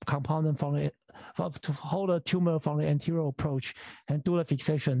anterior component to hold the tumor from the anterior approach and do the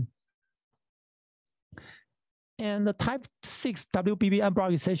fixation. And the type 6 WBB en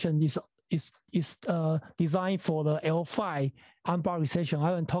bloc resection is designed for the L5 en bloc resection.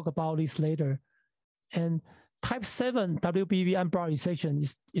 I will talk about this later. And type 7 WBB unblocked resection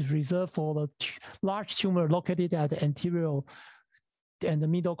is reserved for the large tumor located at the anterior and the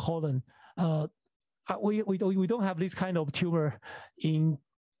middle colon. We don't have this kind of tumor in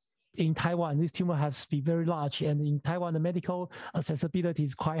Taiwan. This tumor has to be very large, and in Taiwan, the medical accessibility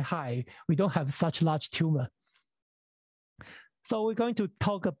is quite high. We don't have such large tumor. So we're going to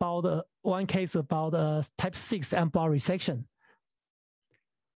talk about one case about type 6 unblocked resection.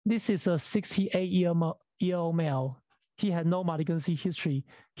 This is a 68-year-old male. He had no malignancy history.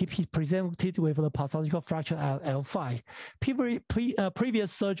 He presented with a pathological fracture at L5.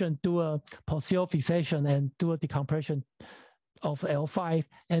 Previous surgeon do a posterior fixation and do a decompression of L5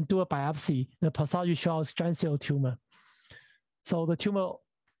 and do a biopsy. The pathology shows giant cell tumor. So the tumor,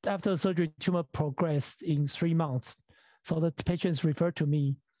 after surgery, tumor progressed in 3 months. So the patient is referred to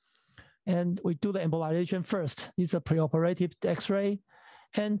me. And we do the embolization first. This is a preoperative X-ray.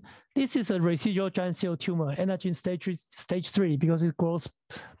 And this is a residual giant cell tumor, antigen stage 3, because it grows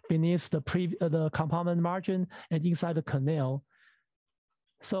beneath the compartment margin and inside the canal.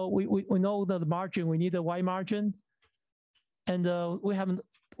 So we know that the margin, we need a wide margin. And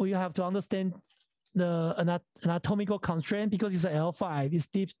we have to understand the anatomical constraint because it's an L5.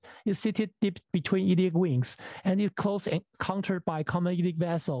 It's seated deep between iliac wings, and it's close and countered by common iliac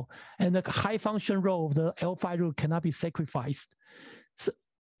vessel. And the high function role of the L5 root cannot be sacrificed. So,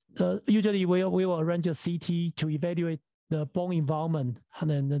 usually we will arrange a CT to evaluate the bone involvement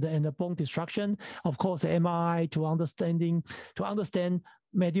and the bone destruction. Of course, the MRI to understand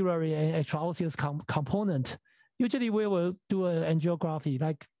medullary and extraosseous component. Usually we will do an angiography.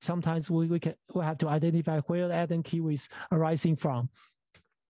 Like sometimes we have to identify where the Adam kiwi is arising from,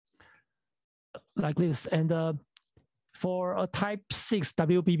 like this. And for a type 6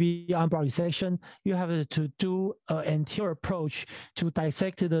 WBB unblocked resection, you have to do an anterior approach to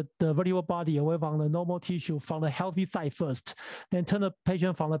dissect the vertebral body away from the normal tissue from the healthy side first, then turn the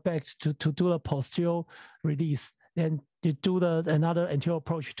patient from the back to do the posterior release. Then you do another anterior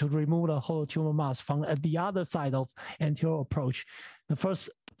approach to remove the whole tumor mass from the other side of anterior approach. The first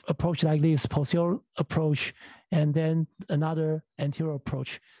approach like this, posterior approach, and then another anterior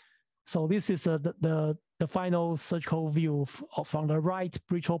approach. So this is the final surgical view from the right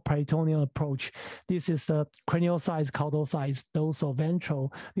brittle-peritoneal approach. This is the cranial size, caudal size, dorsal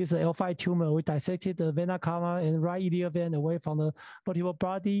ventral. This is an L5 tumor. We dissected the vena cava and right iliac vein away from the vertebral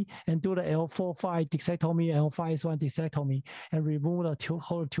body and do the L4-5 discectomy, L5-1 discectomy, and remove the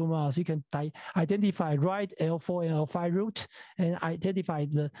whole tumor. So you can identify right L4 and L5 root and identify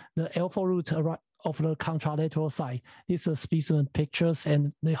the L4 root of the contralateral side. These are specimen pictures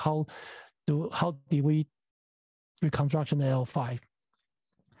and how did we reconstruction the L5.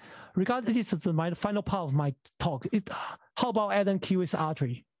 Regarding this is my final part of my talk. How about Adam Kiwi's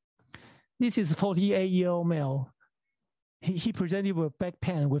artery? This is a 48-year-old male. He presented with back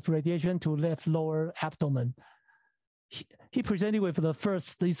pain with radiation to left lower abdomen. He presented with the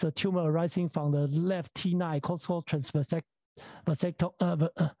first, this is a tumor arising from the left T9 coxal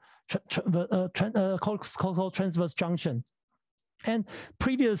transverse junction. And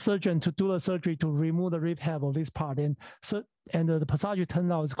previous surgeon to do the surgery to remove the rib head of this part, and the pathology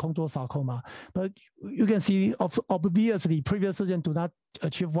turned out is contour sarcoma. But you can see, obviously, previous surgeon do not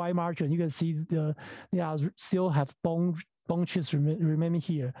achieve wide margin. You can see they still have bone chips remaining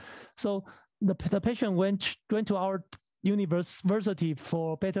here. So the patient went to our university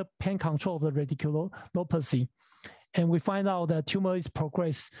for better pain control of the radiculopathy, and we find out that tumor is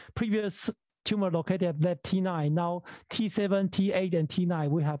progressed. Previous tumor located at left T9, now T7, T8, and T9,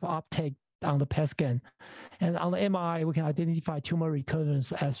 we have uptake on the PET scan. And on the MRI, we can identify tumor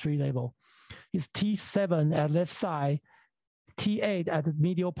recurrence at 3 level. It's T7 at left side, T8 at the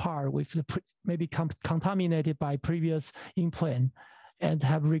medial part with maybe contaminated by previous implant and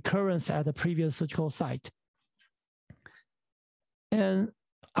have recurrence at the previous surgical site. And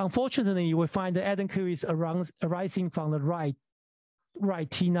unfortunately, we find the Adam Kiwi is arising from the right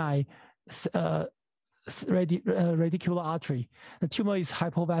T9 radicular artery. The tumor is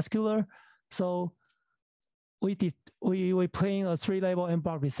hypovascular, so we plan a 3-level en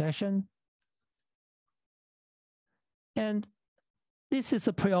bloc resection. And this is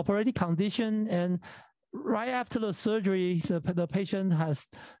a preoperative condition, and right after the surgery, the patient has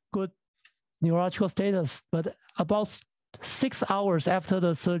good neurological status, but about 6 hours after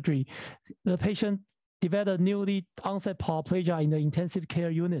the surgery, the patient developed newly onset paraplegia in the intensive care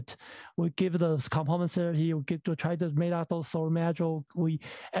unit. We give the component therapy, we give to try to methotrexate, we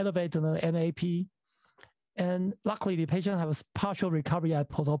elevate the MAP. And luckily, the patient has partial recovery at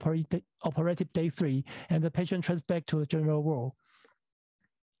post-operative day 3, and the patient transfers back to the general ward.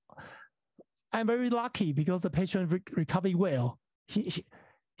 I'm very lucky because the patient recovered well. He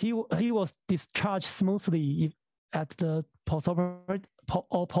was discharged smoothly at the post-operative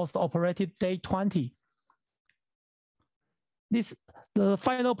day 20. The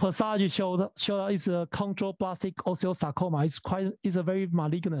final pathology showed is a chondroblastic osteosarcoma. It's a very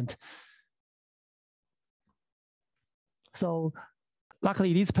malignant. So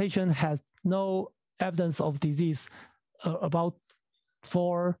luckily, this patient has no evidence of disease about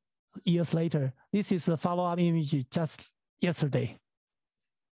 4 years later. This is a follow-up image just yesterday.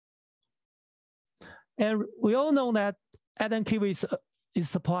 And we all know that Adam Kiwi is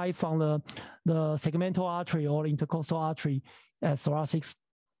supplied from the segmental artery or intercostal artery at thoracic,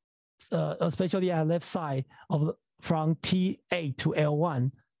 especially at left side from T8 to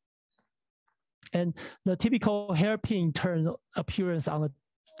L1. And the typical hairpin turn appearance on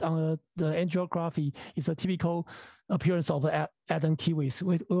the angiography is a typical appearance of the Adam Kiwis.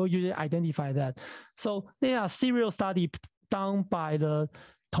 We will usually identify that. So there are serial studies done by the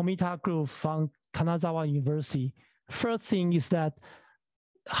Tomita group from Kanazawa University. First thing is that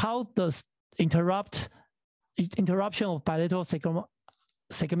how does interruption of bilateral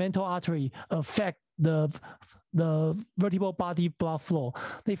segmental artery affect the vertebral body blood flow?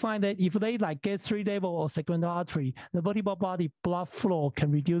 They find that if they get 3 level of segmental artery, the vertebral body blood flow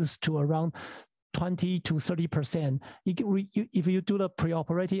can reduce to around 20 to 30%. If you do the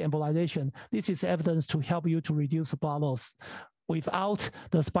preoperative embolization, this is evidence to help you to reduce blood loss without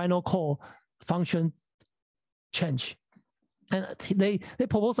the spinal cord function change. And they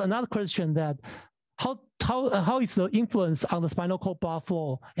propose another question that how is the influence on the spinal cord blood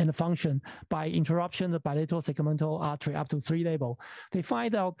flow and the function by interruption of the bilateral segmental artery up to 3 level? They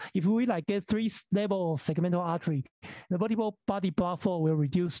find out if we get 3 level of segmental artery, the vertebral body blood flow will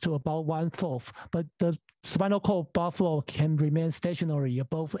reduce to about 1/4, but the spinal cord blood flow can remain stationary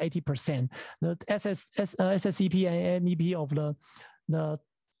above 80%. The SSCP and MEP of the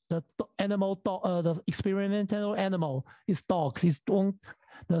animal the experimental animal is dogs.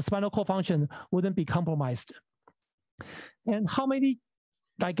 The spinal cord function wouldn't be compromised. And how many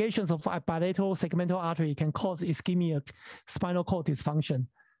ligations of bilateral segmental artery can cause ischemic spinal cord dysfunction?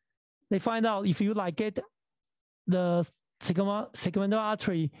 They find out if you ligate the segmental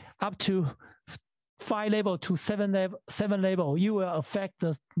artery up to 5 level to 7 level, you will affect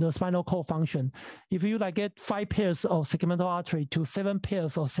the spinal cord function. If you get 5 pairs of segmental artery to 7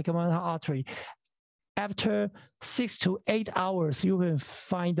 pairs of segmental artery, after 6 to 8 hours, you will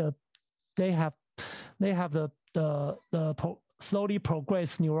find that they have the slowly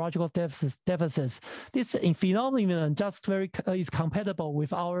progress neurological deficits. This phenomenon just is compatible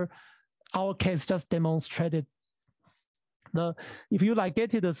with our case just demonstrated. If you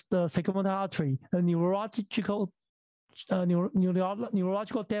ligated the segmental artery, the neurological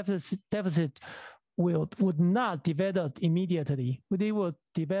deficit would not develop immediately. They will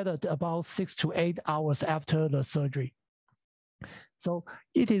develop about 6 to 8 hours after the surgery. So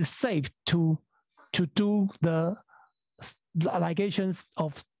it is safe to do the ligations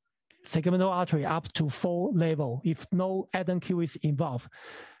of segmental artery up to 4 level if no Adam Q is involved.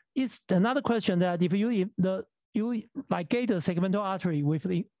 It's another question that if you ligate the segmental artery with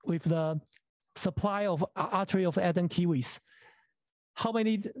the supply of artery of Adam kiwis, how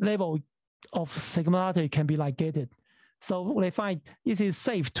many level of segmental artery can be ligated? So they find it is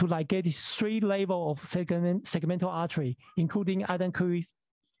safe to ligate 3 level of segmental artery, including Adam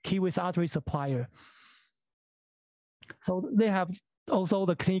kiwis artery supplier. So they have also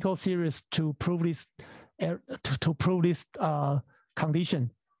the clinical series to prove this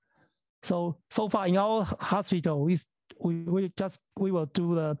condition. So far in our hospital, we will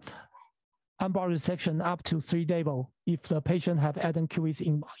do the lumbar resection up to 3 level if the patient have Adam kiwis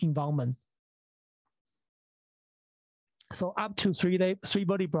involvement. So up to 3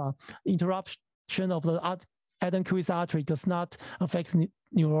 vertebra, interruption of the Adam kiwis artery does not affect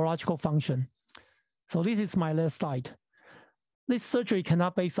neurological function. So this is my last slide. This surgery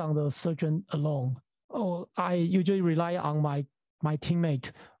cannot based on the surgeon alone. I usually rely on my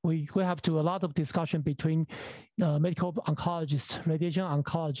teammate. We have to a lot of discussion between medical oncologist, radiation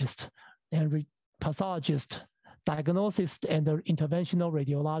oncologist, and pathologist, diagnosis, and the interventional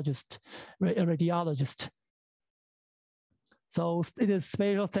radiologist. So it is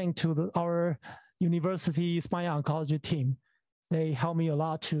special thanks to our university spine oncology team. They helped me a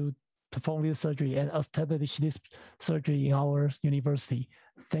lot to perform this surgery and establish this surgery in our university.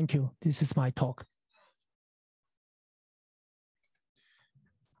 Thank you. This is my talk.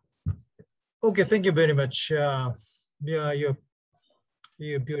 Okay, thank you very much. Yeah, your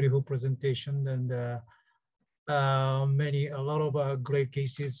beautiful presentation, and a lot of great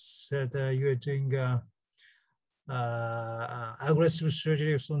cases that you are doing aggressive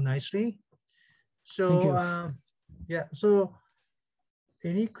surgery so nicely. So yeah, so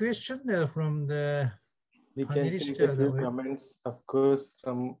any question from the we can take a few comments, of course,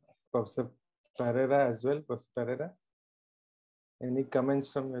 from Professor Pereira as well. Professor Pereira, any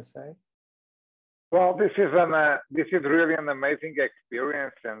comments from your side? Well, this is really an amazing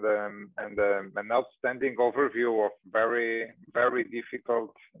experience and an outstanding overview of very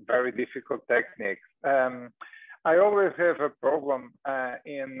difficult techniques. I always have a problem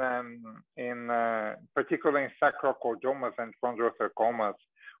particularly in sacrochordomas and chondrosarcomas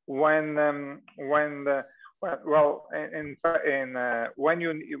when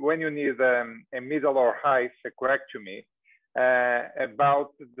you need a middle or high sacrectomy.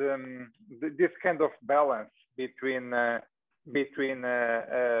 About this kind of balance between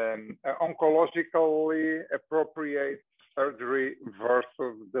oncologically appropriate surgery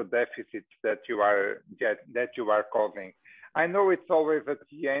versus the deficits that you are causing. I know it's always at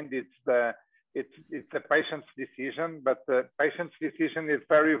the end it's the patient's decision, but the patient's decision is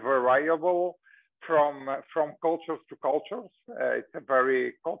very variable from cultures to cultures. It's a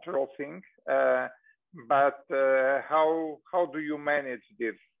very cultural thing. But how do you manage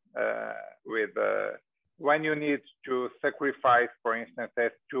this when you need to sacrifice, for instance,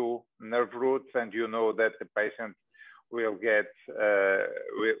 S2 nerve roots, and you know that the patient will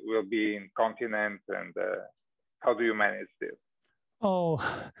be incontinent, and how do you manage this? Oh,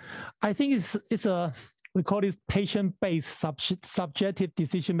 I think it's we call it patient-based subjective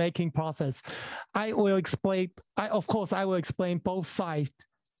decision-making process. I will explain. Of course, I will explain both sides,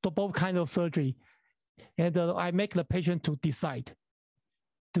 both kinds of surgery. And I make the patient to decide,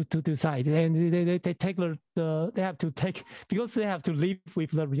 and they take they have to take, because they have to live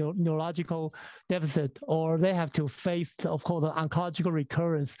with the neurological deficit, or they have to face, of course, the oncological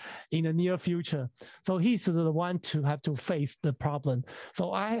recurrence in the near future. So he's the one to have to face the problem.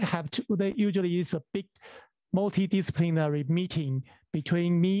 So I have to. Usually it's a big multidisciplinary meeting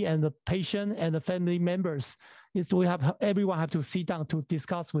between me and the patient and the family members. Everyone have to sit down to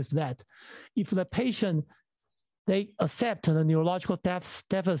discuss with that. If the patient, they accept the neurological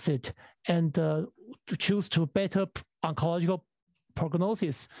deficit and choose to better oncological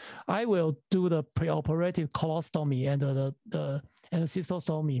prognosis, I will do the preoperative colostomy and the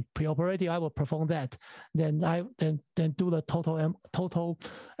cystostomy. Preoperative, I will perform that. Then do the total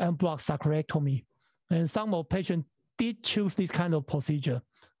en bloc sacrectomy. And some of patients did choose this kind of procedure.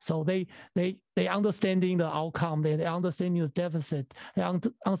 So they understanding the outcome, they understanding the deficit, they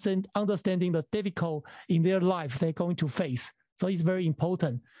understanding the difficult in their life they're going to face. So it's very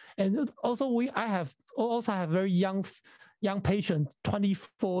important. And also I also have very young patient,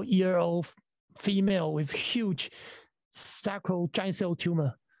 24-year-old female with huge sacral giant cell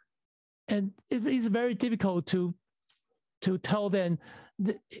tumor, and it is very difficult to tell them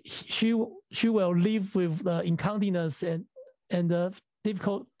that she will live with incontinence and the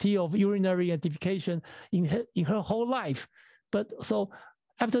difficulty of urinary identification in her whole life. But so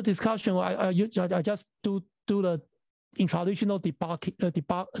after discussion, I just do the traditional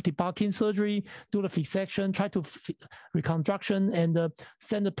debulking surgery, do the fixation, try to reconstruction, and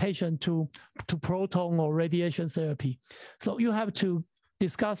send the patient to proton or radiation therapy. So you have to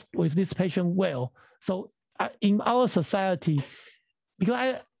discuss with this patient well. So in our society,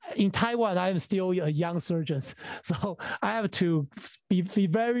 because in Taiwan, I am still a young surgeon, so I have to be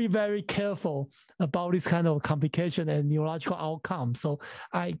very, very careful about this kind of complication and neurological outcome. So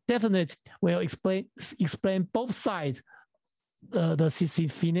I definitely will explain both sides the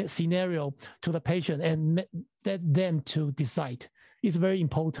scenario to the patient and let them to decide. It's very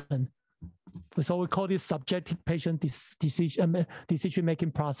important. So we call this subjective patient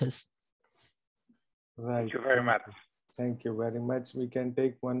decision-making process. Right. Thank you very much. Thank you very much. We can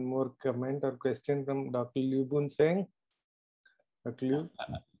take one more comment or question from Dr. Liu Bun Seng. Dr. Liu?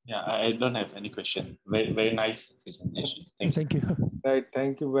 Yeah, I don't have any question. Very nice presentation. Thank you. Right,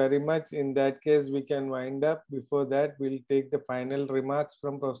 thank you very much. In that case, we can wind up. Before that, we'll take the final remarks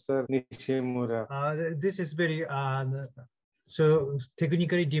from Professor Nishimura. This is very so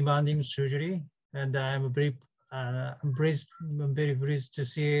technically demanding surgery, and I'm very pleased to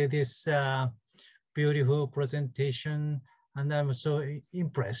see this beautiful presentation, and I'm so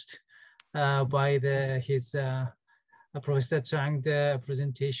impressed by his Professor Chang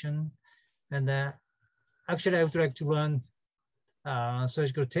presentation. And actually, I would like to learn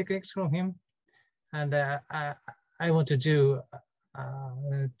surgical techniques from him, and I want to do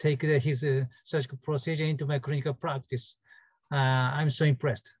take his surgical procedure into my clinical practice. I'm so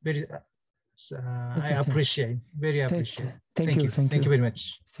impressed. That's I appreciate, very appreciate. Thank you. Thank you very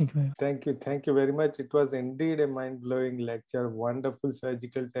much. Thank you. Thank you very much. It was indeed a mind-blowing lecture, wonderful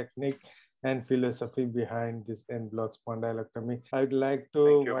surgical technique and philosophy behind this en-bloc spondylectomy. I'd like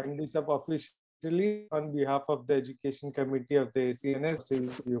to wind this up officially on behalf of the Education Committee of the ACNS.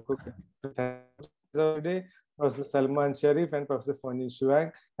 Today, Professor Salman Sharif and Professor Fonjin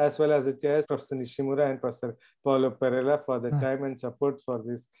Shuang, as well as the chairs, Professor Nishimura and Professor Paulo Perella, for the time and support for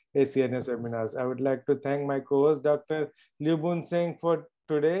this ACNS webinars. I would like to thank my co-host, Dr. Liu Boon Singh, for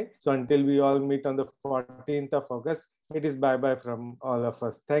today. So until we all meet on the 14th of August, it is bye-bye from all of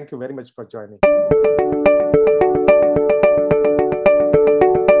us. Thank you very much for joining.